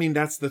 Well, and I mean,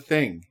 that's the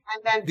thing.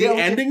 And then the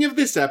ending of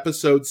this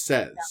episode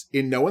says,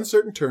 in no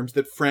uncertain terms,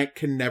 that Frank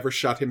can never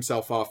shut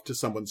himself off to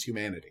someone's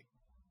humanity.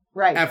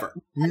 Right. Ever.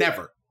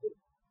 Never.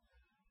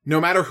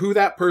 No matter who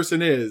that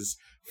person is,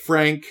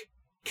 Frank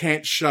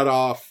can't shut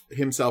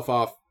himself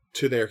off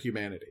to their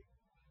humanity.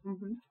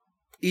 Mm-hmm.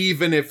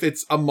 Even if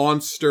it's a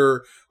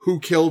monster who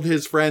killed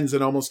his friends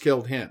and almost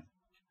killed him.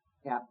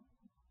 Yeah.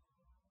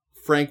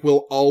 Frank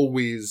will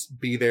always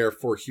be there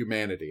for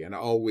humanity and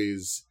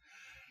always...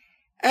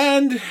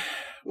 And,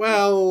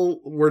 well,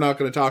 we're not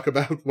going to talk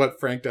about what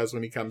Frank does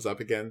when he comes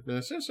up again.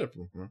 I'm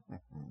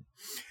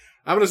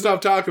going to stop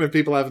talking if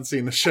people haven't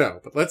seen the show.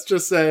 But let's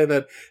just say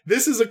that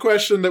this is a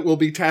question that will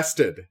be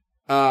tested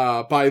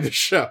by the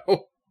show.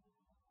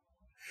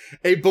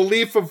 A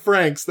belief of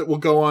Frank's that will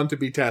go on to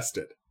be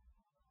tested.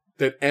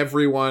 That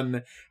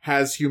everyone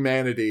has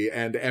humanity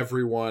and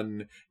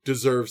everyone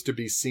deserves to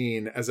be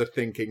seen as a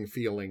thinking,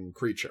 feeling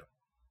creature.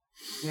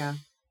 Yeah.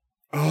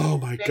 Oh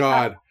my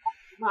God.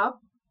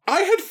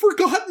 I had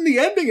forgotten the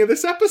ending of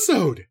this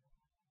episode.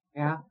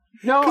 Yeah.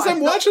 No, because I'm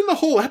watching the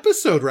whole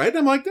episode, right?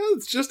 I'm like, no,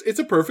 it's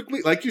a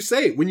perfectly, like you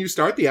say, when you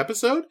start the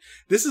episode,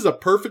 this is a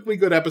perfectly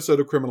good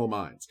episode of Criminal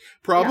Minds.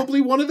 Probably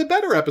one of the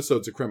better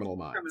episodes of Criminal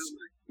Minds.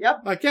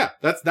 Yep. Like, yeah,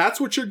 that's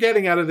what you're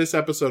getting out of this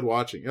episode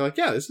watching. You're like,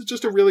 yeah, this is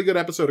just a really good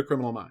episode of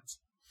Criminal Minds.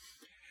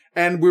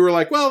 And we were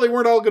like, well, they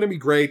weren't all going to be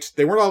great.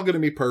 They weren't all going to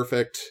be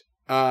perfect.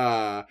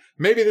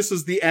 Maybe this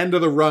is the end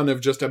of the run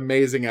of just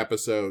amazing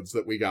episodes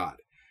that we got.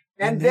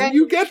 And then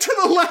you get to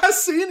the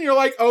last scene and you're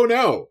like, oh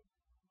no,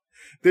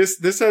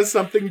 This has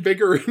something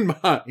bigger in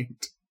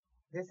mind.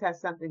 This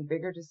has something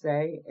bigger to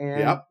say. And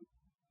Yep.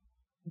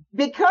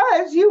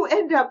 because you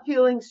end up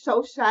feeling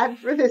so sad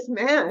for this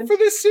man. For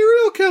this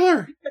serial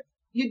killer.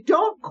 You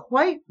don't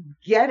quite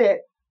get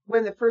it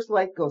when the first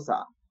light goes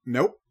off.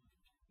 Nope.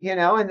 You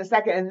know, and the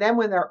second, and then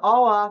when they're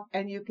all off,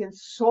 and you can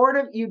sort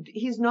of,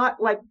 he's not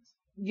like,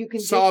 you can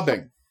sobbing.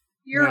 Just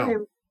hear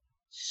him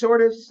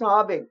sort of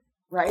sobbing,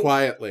 right?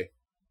 Quietly.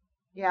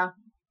 Yeah,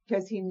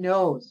 because he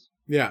knows.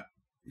 Yeah.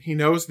 He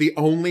knows the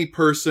only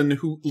person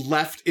who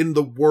left in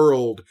the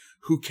world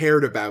who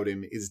cared about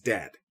him is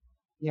dead.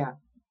 Yeah.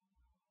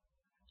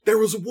 There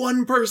was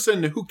one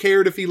person who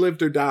cared if he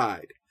lived or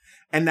died.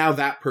 And now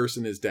that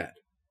person is dead.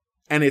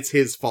 And it's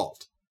his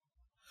fault.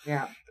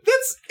 Yeah.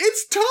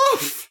 It's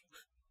tough.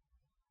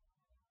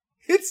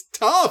 It's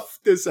tough,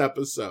 this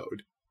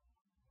episode.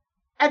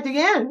 At the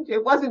end,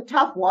 it wasn't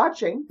tough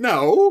watching.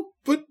 No,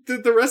 but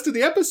the rest of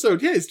the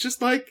episode, yeah, it's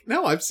just like,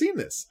 no, I've seen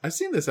this. I've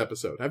seen this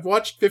episode. I've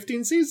watched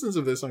 15 seasons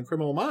of this on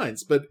Criminal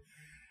Minds, but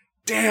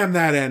damn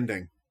that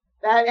ending.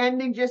 That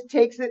ending just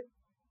takes it.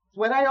 It's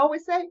what I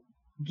always say.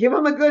 Give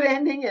them a good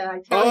ending, and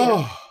I tell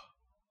you,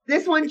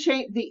 this one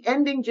the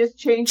ending just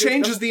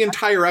changes the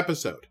entire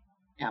episode.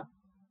 Yeah.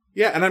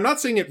 Yeah, and I'm not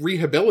saying it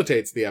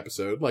rehabilitates the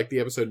episode, like the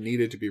episode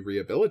needed to be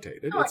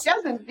rehabilitated. No, it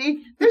doesn't.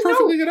 There's a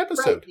perfectly good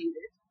episode.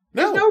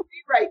 There's no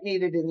rewrite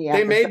needed in the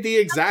episode. They made the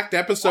exact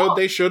episode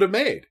they should have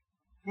made.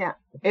 Yeah.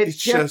 It's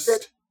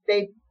just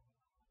that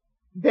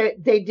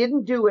they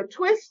didn't do a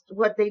twist.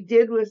 What they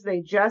did was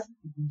they just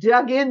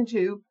dug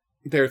into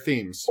their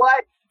themes.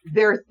 What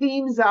their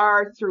themes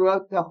are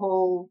throughout the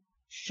whole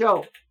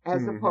show,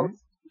 as opposed to.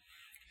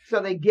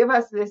 So they give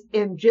us this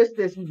in just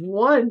this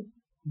one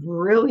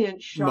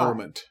brilliant shot.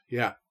 Moment.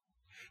 Yeah.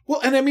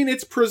 Well, and I mean,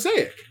 it's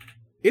prosaic.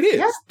 It is.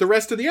 Yeah. The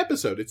rest of the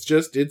episode. It's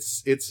just,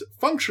 it's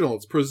functional.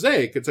 It's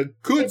prosaic. It's a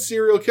good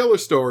serial killer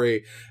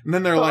story. And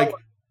then they're like,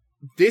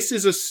 this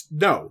is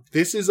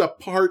a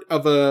part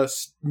of a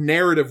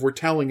narrative we're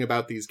telling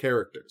about these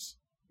characters.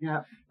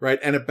 Yeah. Right?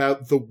 And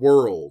about the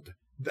world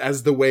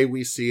as the way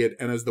we see it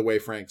and as the way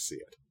Franks see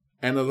it.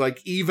 And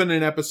like, even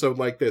an episode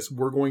like this,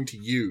 we're going to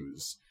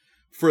use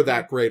for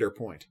that greater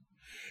point.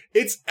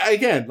 It's,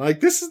 again,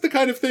 like, this is the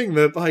kind of thing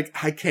that, like,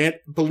 I can't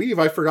believe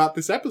I forgot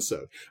this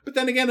episode. But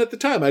then again, at the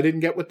time, I didn't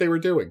get what they were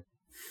doing.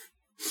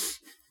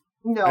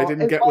 No. I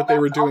didn't get what they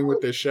were doing with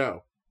this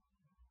show.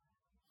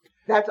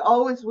 That's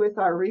always with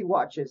our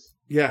rewatches.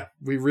 Yeah,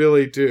 we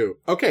really do.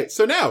 Okay,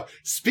 so now,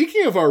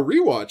 speaking of our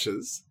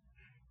rewatches,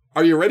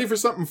 are you ready for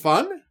something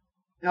fun?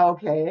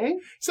 Okay.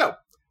 So,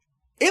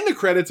 in the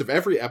credits of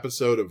every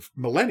episode of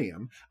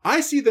Millennium,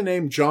 I see the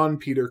name John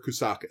Peter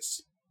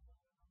Kousakis.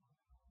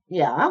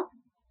 Yeah.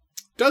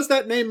 Does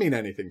that name mean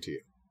anything to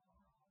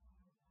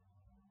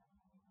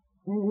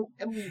you?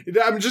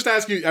 I'm just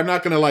asking you, I'm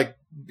not going to, like,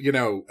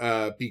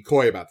 be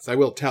coy about this. I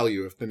will tell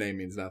you if the name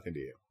means nothing to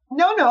you.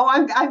 No,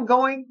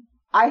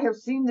 I have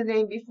seen the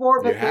name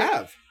before, but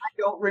I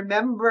don't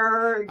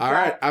remember. All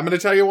right, I'm going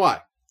to tell you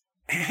why.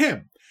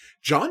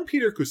 John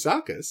Peter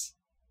Kousakis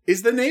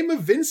is the name of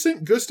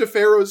Vincent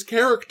Gustafero's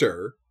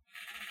character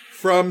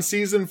from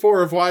season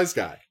 4 of Wise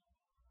Guy.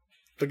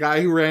 The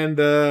guy who ran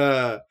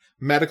the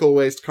medical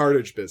waste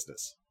cartage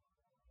business.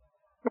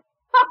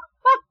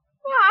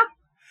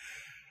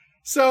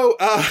 So,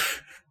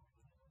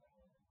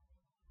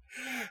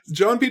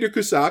 John Peter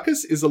Kousakis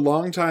is a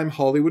longtime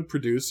Hollywood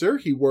producer.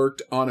 He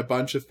worked on a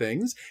bunch of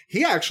things.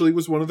 He actually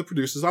was one of the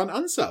producers on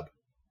Unsub.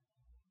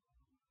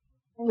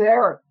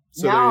 There.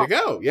 So there you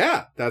go.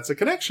 Yeah, that's a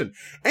connection.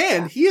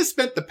 And he has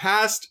spent the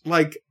past,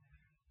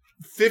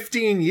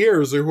 15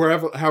 years or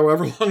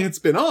however long it's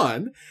been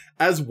on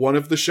as one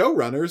of the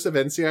showrunners of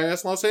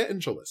NCIS Los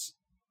Angeles.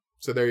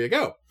 So there you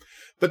go.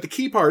 But the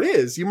key part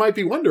is, you might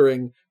be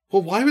wondering,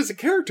 well, why was a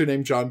character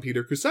named John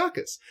Peter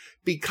Kousakis?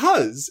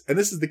 Because, and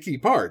this is the key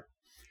part,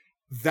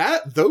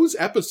 those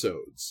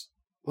episodes,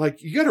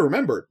 you gotta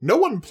remember, no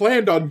one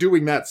planned on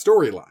doing that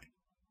storyline.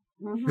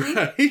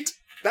 Right?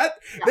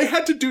 They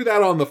had to do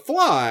that on the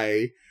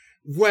fly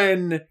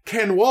when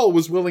Ken Wall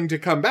was willing to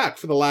come back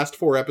for the last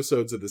 4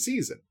 episodes of the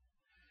season.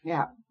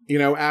 Yeah.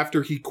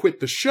 After he quit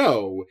the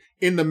show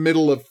in the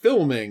middle of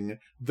filming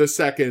the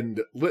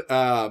second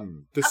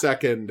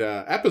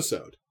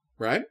episode,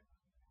 right?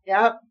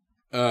 Yep.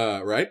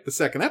 Right? The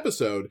second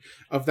episode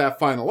of that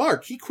final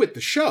arc, he quit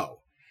the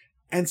show.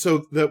 And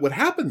so what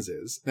happens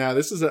is, now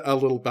this is a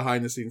little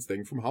behind the scenes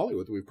thing from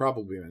Hollywood that we've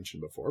probably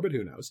mentioned before, but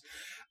who knows?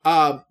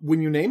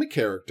 When you name a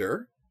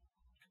character,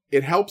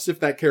 it helps if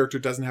that character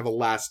doesn't have a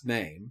last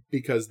name,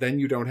 because then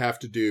you don't have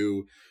to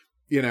do,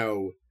 you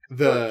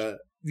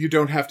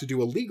don't have to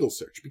do a legal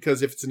search,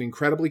 because if it's an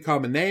incredibly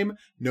common name,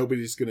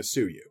 nobody's going to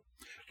sue you.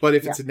 But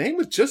if it's a name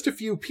with just a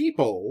few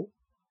people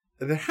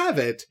that have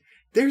it,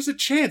 there's a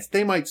chance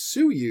they might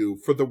sue you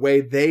for the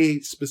way they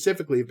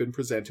specifically have been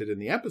presented in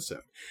the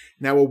episode.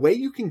 Now, a way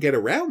you can get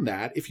around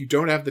that, if you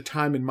don't have the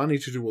time and money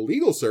to do a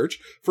legal search,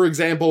 for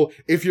example,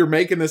 if you're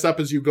making this up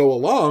as you go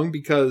along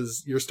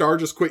because your star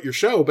just quit your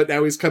show, but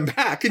now he's come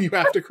back and you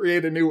have to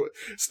create a new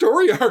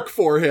story arc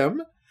for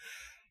him,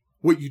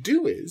 what you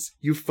do is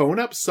you phone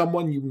up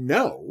someone you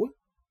know,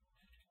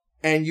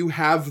 and you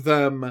have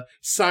them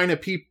sign a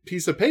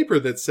piece of paper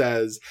that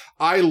says,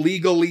 I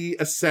legally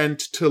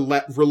assent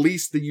to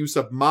release the use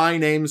of my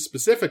name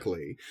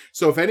specifically.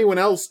 So if anyone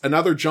else,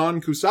 another John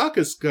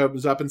Kousakis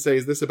comes up and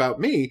says this about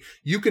me,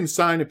 you can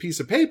sign a piece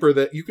of paper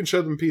that you can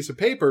show them a piece of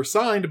paper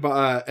signed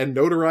by and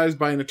notarized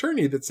by an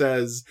attorney that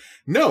says,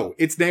 no,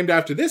 it's named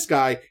after this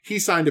guy. He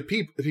signed a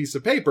piece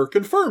of paper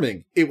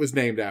confirming it was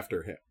named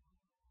after him.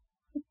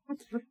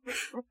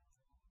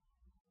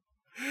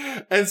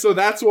 And so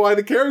that's why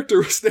the character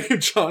was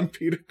named John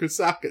Peter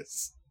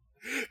Kousakis.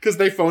 Because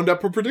they phoned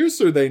up a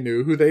producer they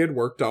knew who they had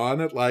worked on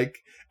at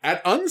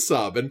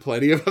Unsub and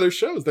plenty of other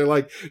shows. They're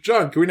like,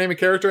 John, can we name a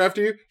character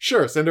after you?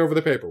 Sure, send over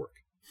the paperwork.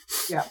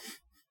 Yeah.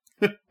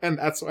 And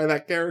that's why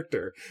that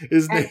character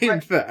is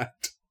named that.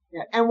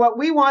 Yeah. And what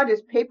we want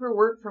is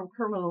paperwork from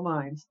Criminal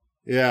Minds.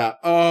 Yeah.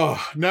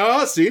 Oh,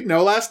 no, see,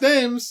 no last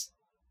names.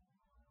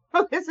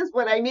 Oh, this is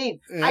what I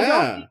mean. Yeah. I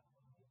don't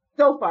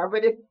so far,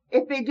 but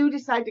if they do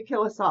decide to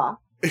kill us off.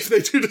 If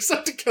they do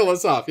decide to kill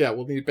us off, yeah,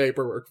 we'll need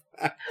paperwork for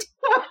that.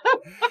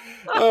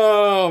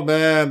 Oh,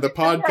 man, the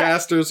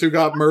podcasters who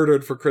got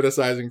murdered for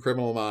criticizing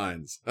Criminal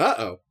Minds.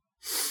 Uh-oh.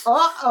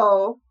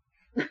 Uh-oh.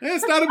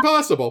 It's not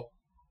impossible.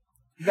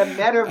 The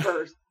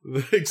metaverse.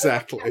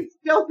 Exactly. I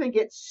still think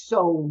it's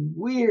so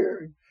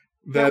weird.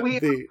 That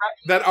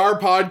our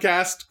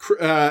podcast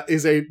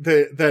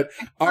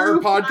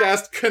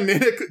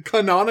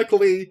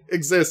canonically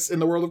exists in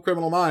the world of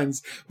Criminal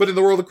Minds, but in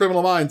the world of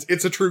Criminal Minds,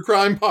 it's a true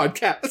crime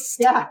podcast.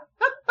 Yeah.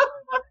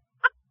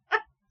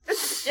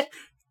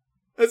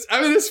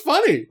 It's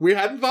funny. We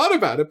hadn't thought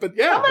about it, but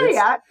yeah,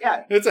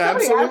 it's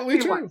absolutely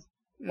true.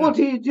 Yeah. Well,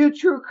 do you do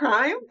true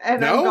crime?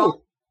 And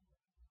no.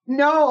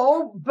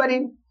 No, but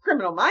in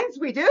Criminal Minds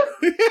we do.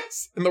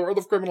 Yes, in the world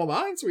of Criminal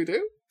Minds we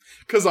do.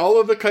 Because all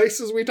of the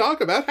cases we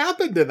talk about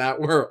happened in that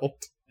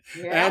world.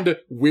 Yeah. And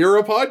we're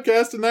a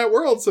podcast in that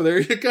world, so there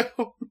you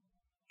go.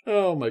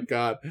 Oh, my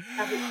God.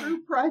 Have a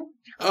true crime.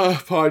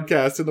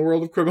 Podcast in the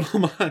world of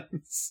Criminal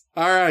Minds.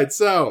 All right,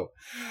 so.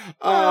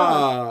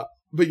 But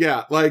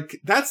yeah,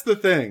 that's the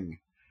thing.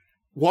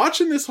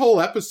 Watching this whole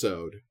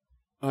episode,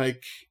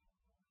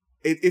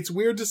 it's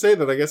weird to say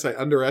that I guess I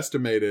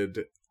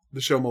underestimated the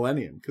show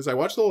Millennium. Because I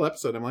watched the whole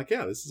episode, I'm like,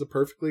 yeah, this is a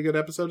perfectly good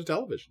episode of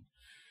television.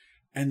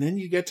 And then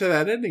you get to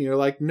that ending, you're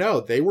like,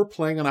 no, they were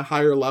playing on a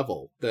higher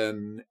level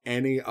than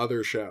any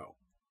other show.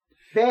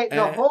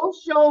 The whole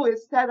show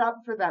is set up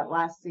for that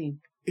last scene.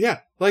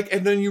 Yeah,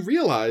 and then you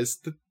realize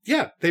that,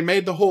 yeah, they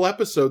made the whole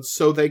episode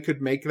so they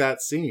could make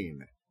that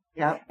scene.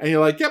 Yeah. And you're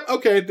like, yep,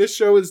 okay, this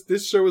show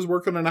is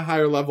working on a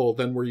higher level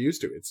than we're used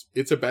to.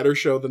 It's a better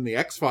show than the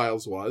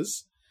X-Files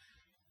was.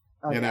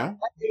 Oh, you know?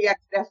 The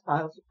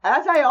X-Files.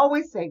 As I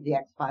always say, the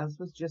X-Files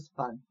was just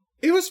fun.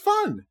 It was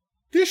fun.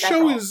 This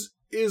show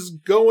is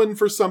going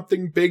for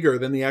something bigger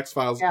than the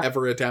X-Files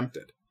ever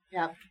attempted.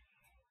 Yeah.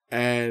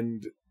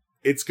 And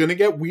it's going to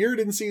get weird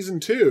in season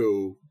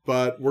 2,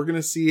 but we're going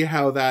to see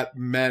how that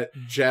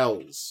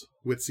gels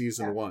with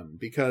season 1.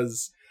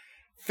 Because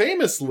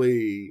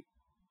famously,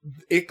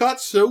 it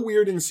got so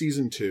weird in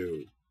season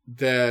 2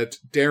 that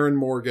Darren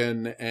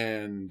Morgan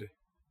and...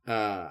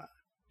 not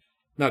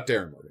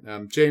Darren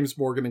Morgan. James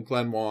Morgan and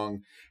Glenn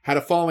Wong had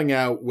a falling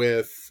out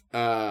with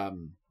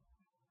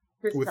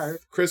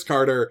Chris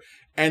Carter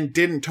and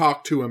didn't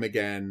talk to him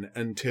again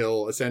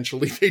until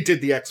essentially they did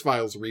the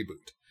X-Files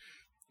reboot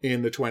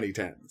in the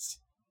 2010s.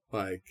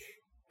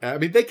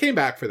 They came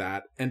back for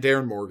that, and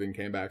Darren Morgan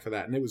came back for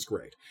that, and it was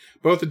great.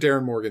 Both of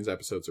Darren Morgan's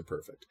episodes are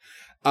perfect.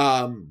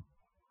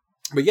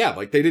 But yeah,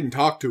 they didn't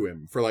talk to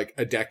him for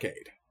a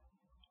decade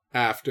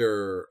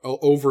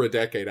over a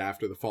decade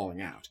after the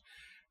falling out.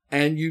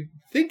 And you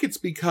think it's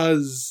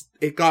because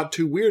it got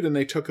too weird and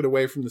they took it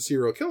away from the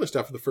serial killer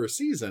stuff of the first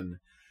season.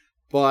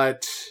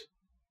 But,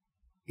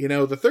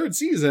 the third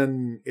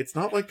season, it's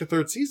not like the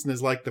third season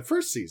is like the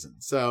first season.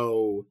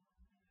 So,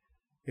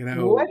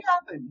 what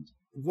happened?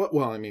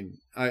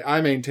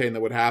 I maintain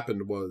that what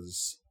happened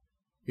was,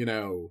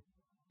 the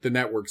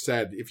network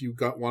said, if you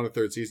want a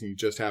third season, you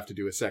just have to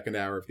do a second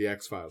hour of the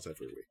X-Files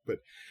every week. But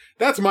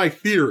that's my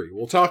theory.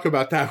 We'll talk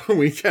about that when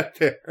we get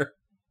there.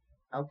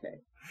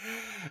 Okay.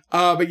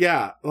 But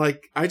yeah,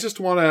 I just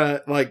want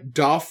to,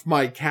 doff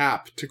my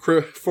cap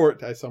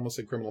I almost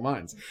said Criminal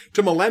Minds,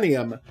 to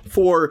Millennium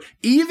for,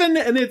 even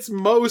in its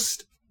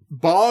most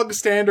bog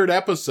standard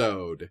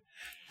episode,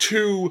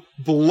 to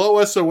blow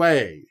us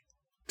away,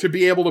 to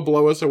be able to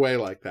blow us away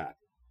like that.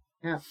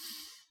 Yeah.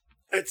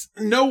 It's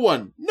no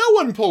one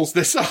pulls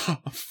this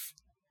off.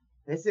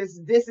 This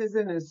is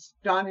an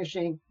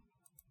astonishing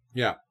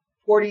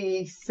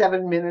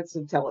 47 minutes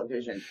of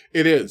television.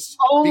 It is.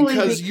 Only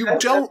because you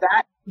don't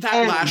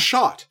that last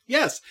shot.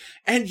 Yes.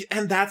 And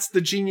that's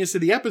the genius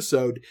of the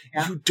episode.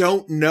 Yeah. You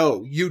don't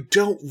know. You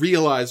don't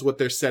realize what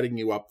they're setting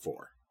you up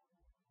for.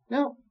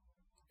 No.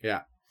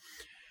 Yeah.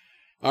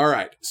 All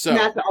right. So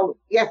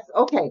yes,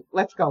 okay,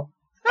 let's go.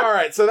 All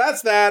right, so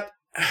that's that.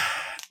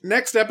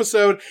 Next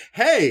episode.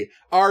 Hey,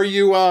 are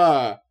you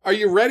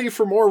ready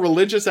for more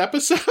religious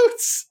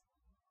episodes?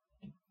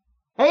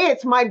 Hey,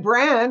 it's my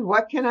brand.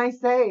 What can I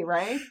say,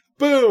 right?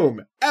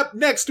 Boom!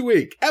 Next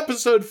week,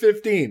 episode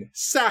 15,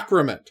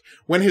 Sacrament.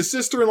 When his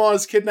sister-in-law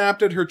is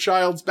kidnapped at her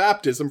child's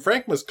baptism,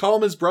 Frank must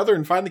calm his brother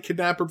and find the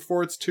kidnapper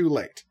before it's too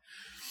late.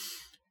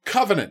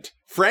 Covenant.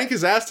 Frank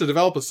is asked to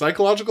develop a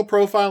psychological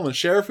profile on a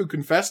sheriff who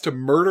confessed to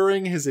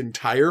murdering his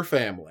entire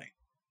family.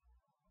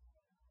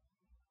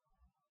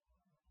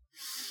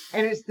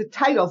 And it's the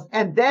titles.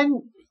 And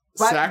then...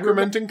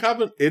 Sacrament and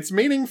Covenant. It's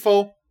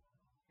meaningful.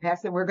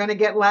 Yes, and we're going to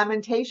get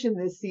Lamentation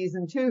this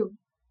season, too.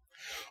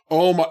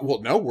 Oh my!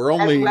 Well, no, we're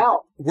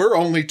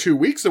only 2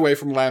 weeks away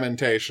from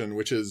Lamentation,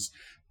 which is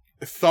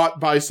thought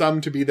by some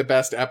to be the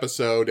best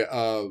episode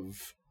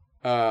of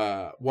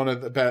one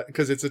of the best,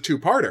 because it's a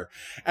two-parter,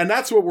 and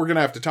that's what we're going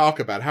to have to talk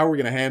about. How are we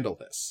going to handle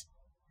this?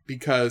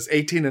 Because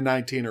 18 and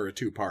 19 are a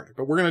two-parter,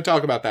 but we're going to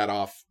talk about that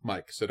off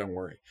mic, so don't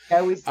worry.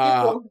 Yeah, we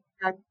still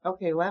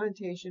okay.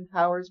 Lamentation,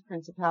 Powers,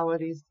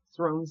 Principalities,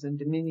 Thrones, and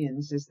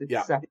Dominions is the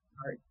second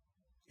part.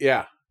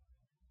 Yeah.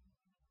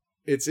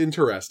 It's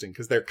interesting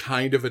because they're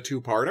kind of a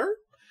two-parter,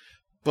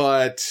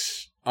 but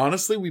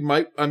honestly,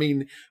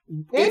 maybe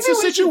it's a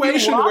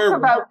situation where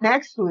about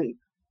next week.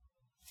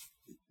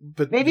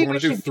 But maybe you want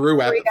to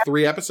do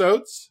three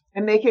episodes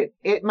and make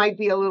it might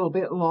be a little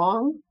bit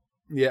long.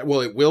 Yeah,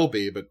 well, it will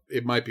be, but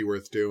it might be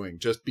worth doing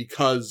just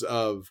because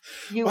of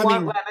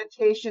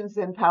Lamentations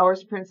and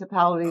Powers,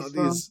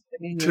 Principalities,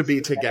 to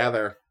be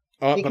together.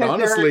 But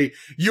honestly,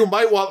 you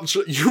might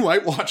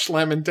watch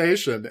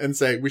Lamentation and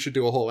say we should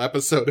do a whole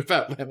episode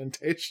about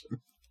Lamentation.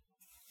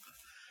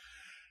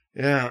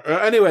 Yeah.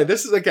 Anyway, we're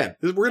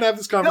going to have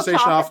this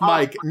conversation off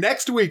mic.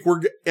 Next week, we're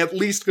at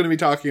least going to be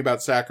talking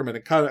about Sacrament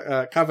and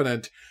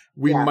Covenant.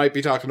 We might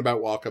be talking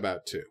about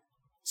Walkabout too.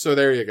 So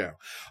there you go.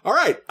 All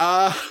right.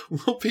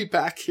 We'll be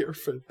back here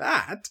for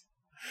that.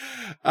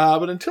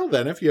 But until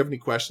then, if you have any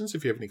questions,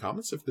 if you have any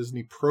comments, if there's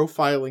any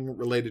profiling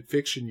related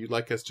fiction you'd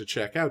like us to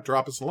check out,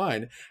 drop us a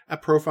line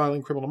at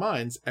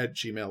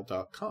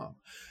profilingcriminalminds@gmail.com.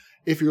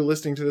 If you're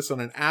listening to this on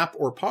an app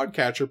or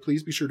podcatcher,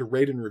 please be sure to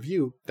rate and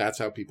review. That's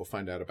how people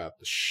find out about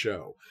the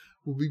show.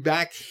 We'll be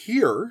back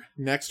here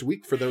next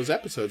week for those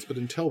episodes. But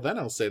until then,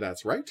 I'll say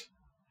that's right.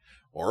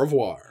 Au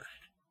revoir.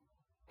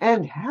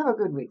 And have a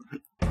good week.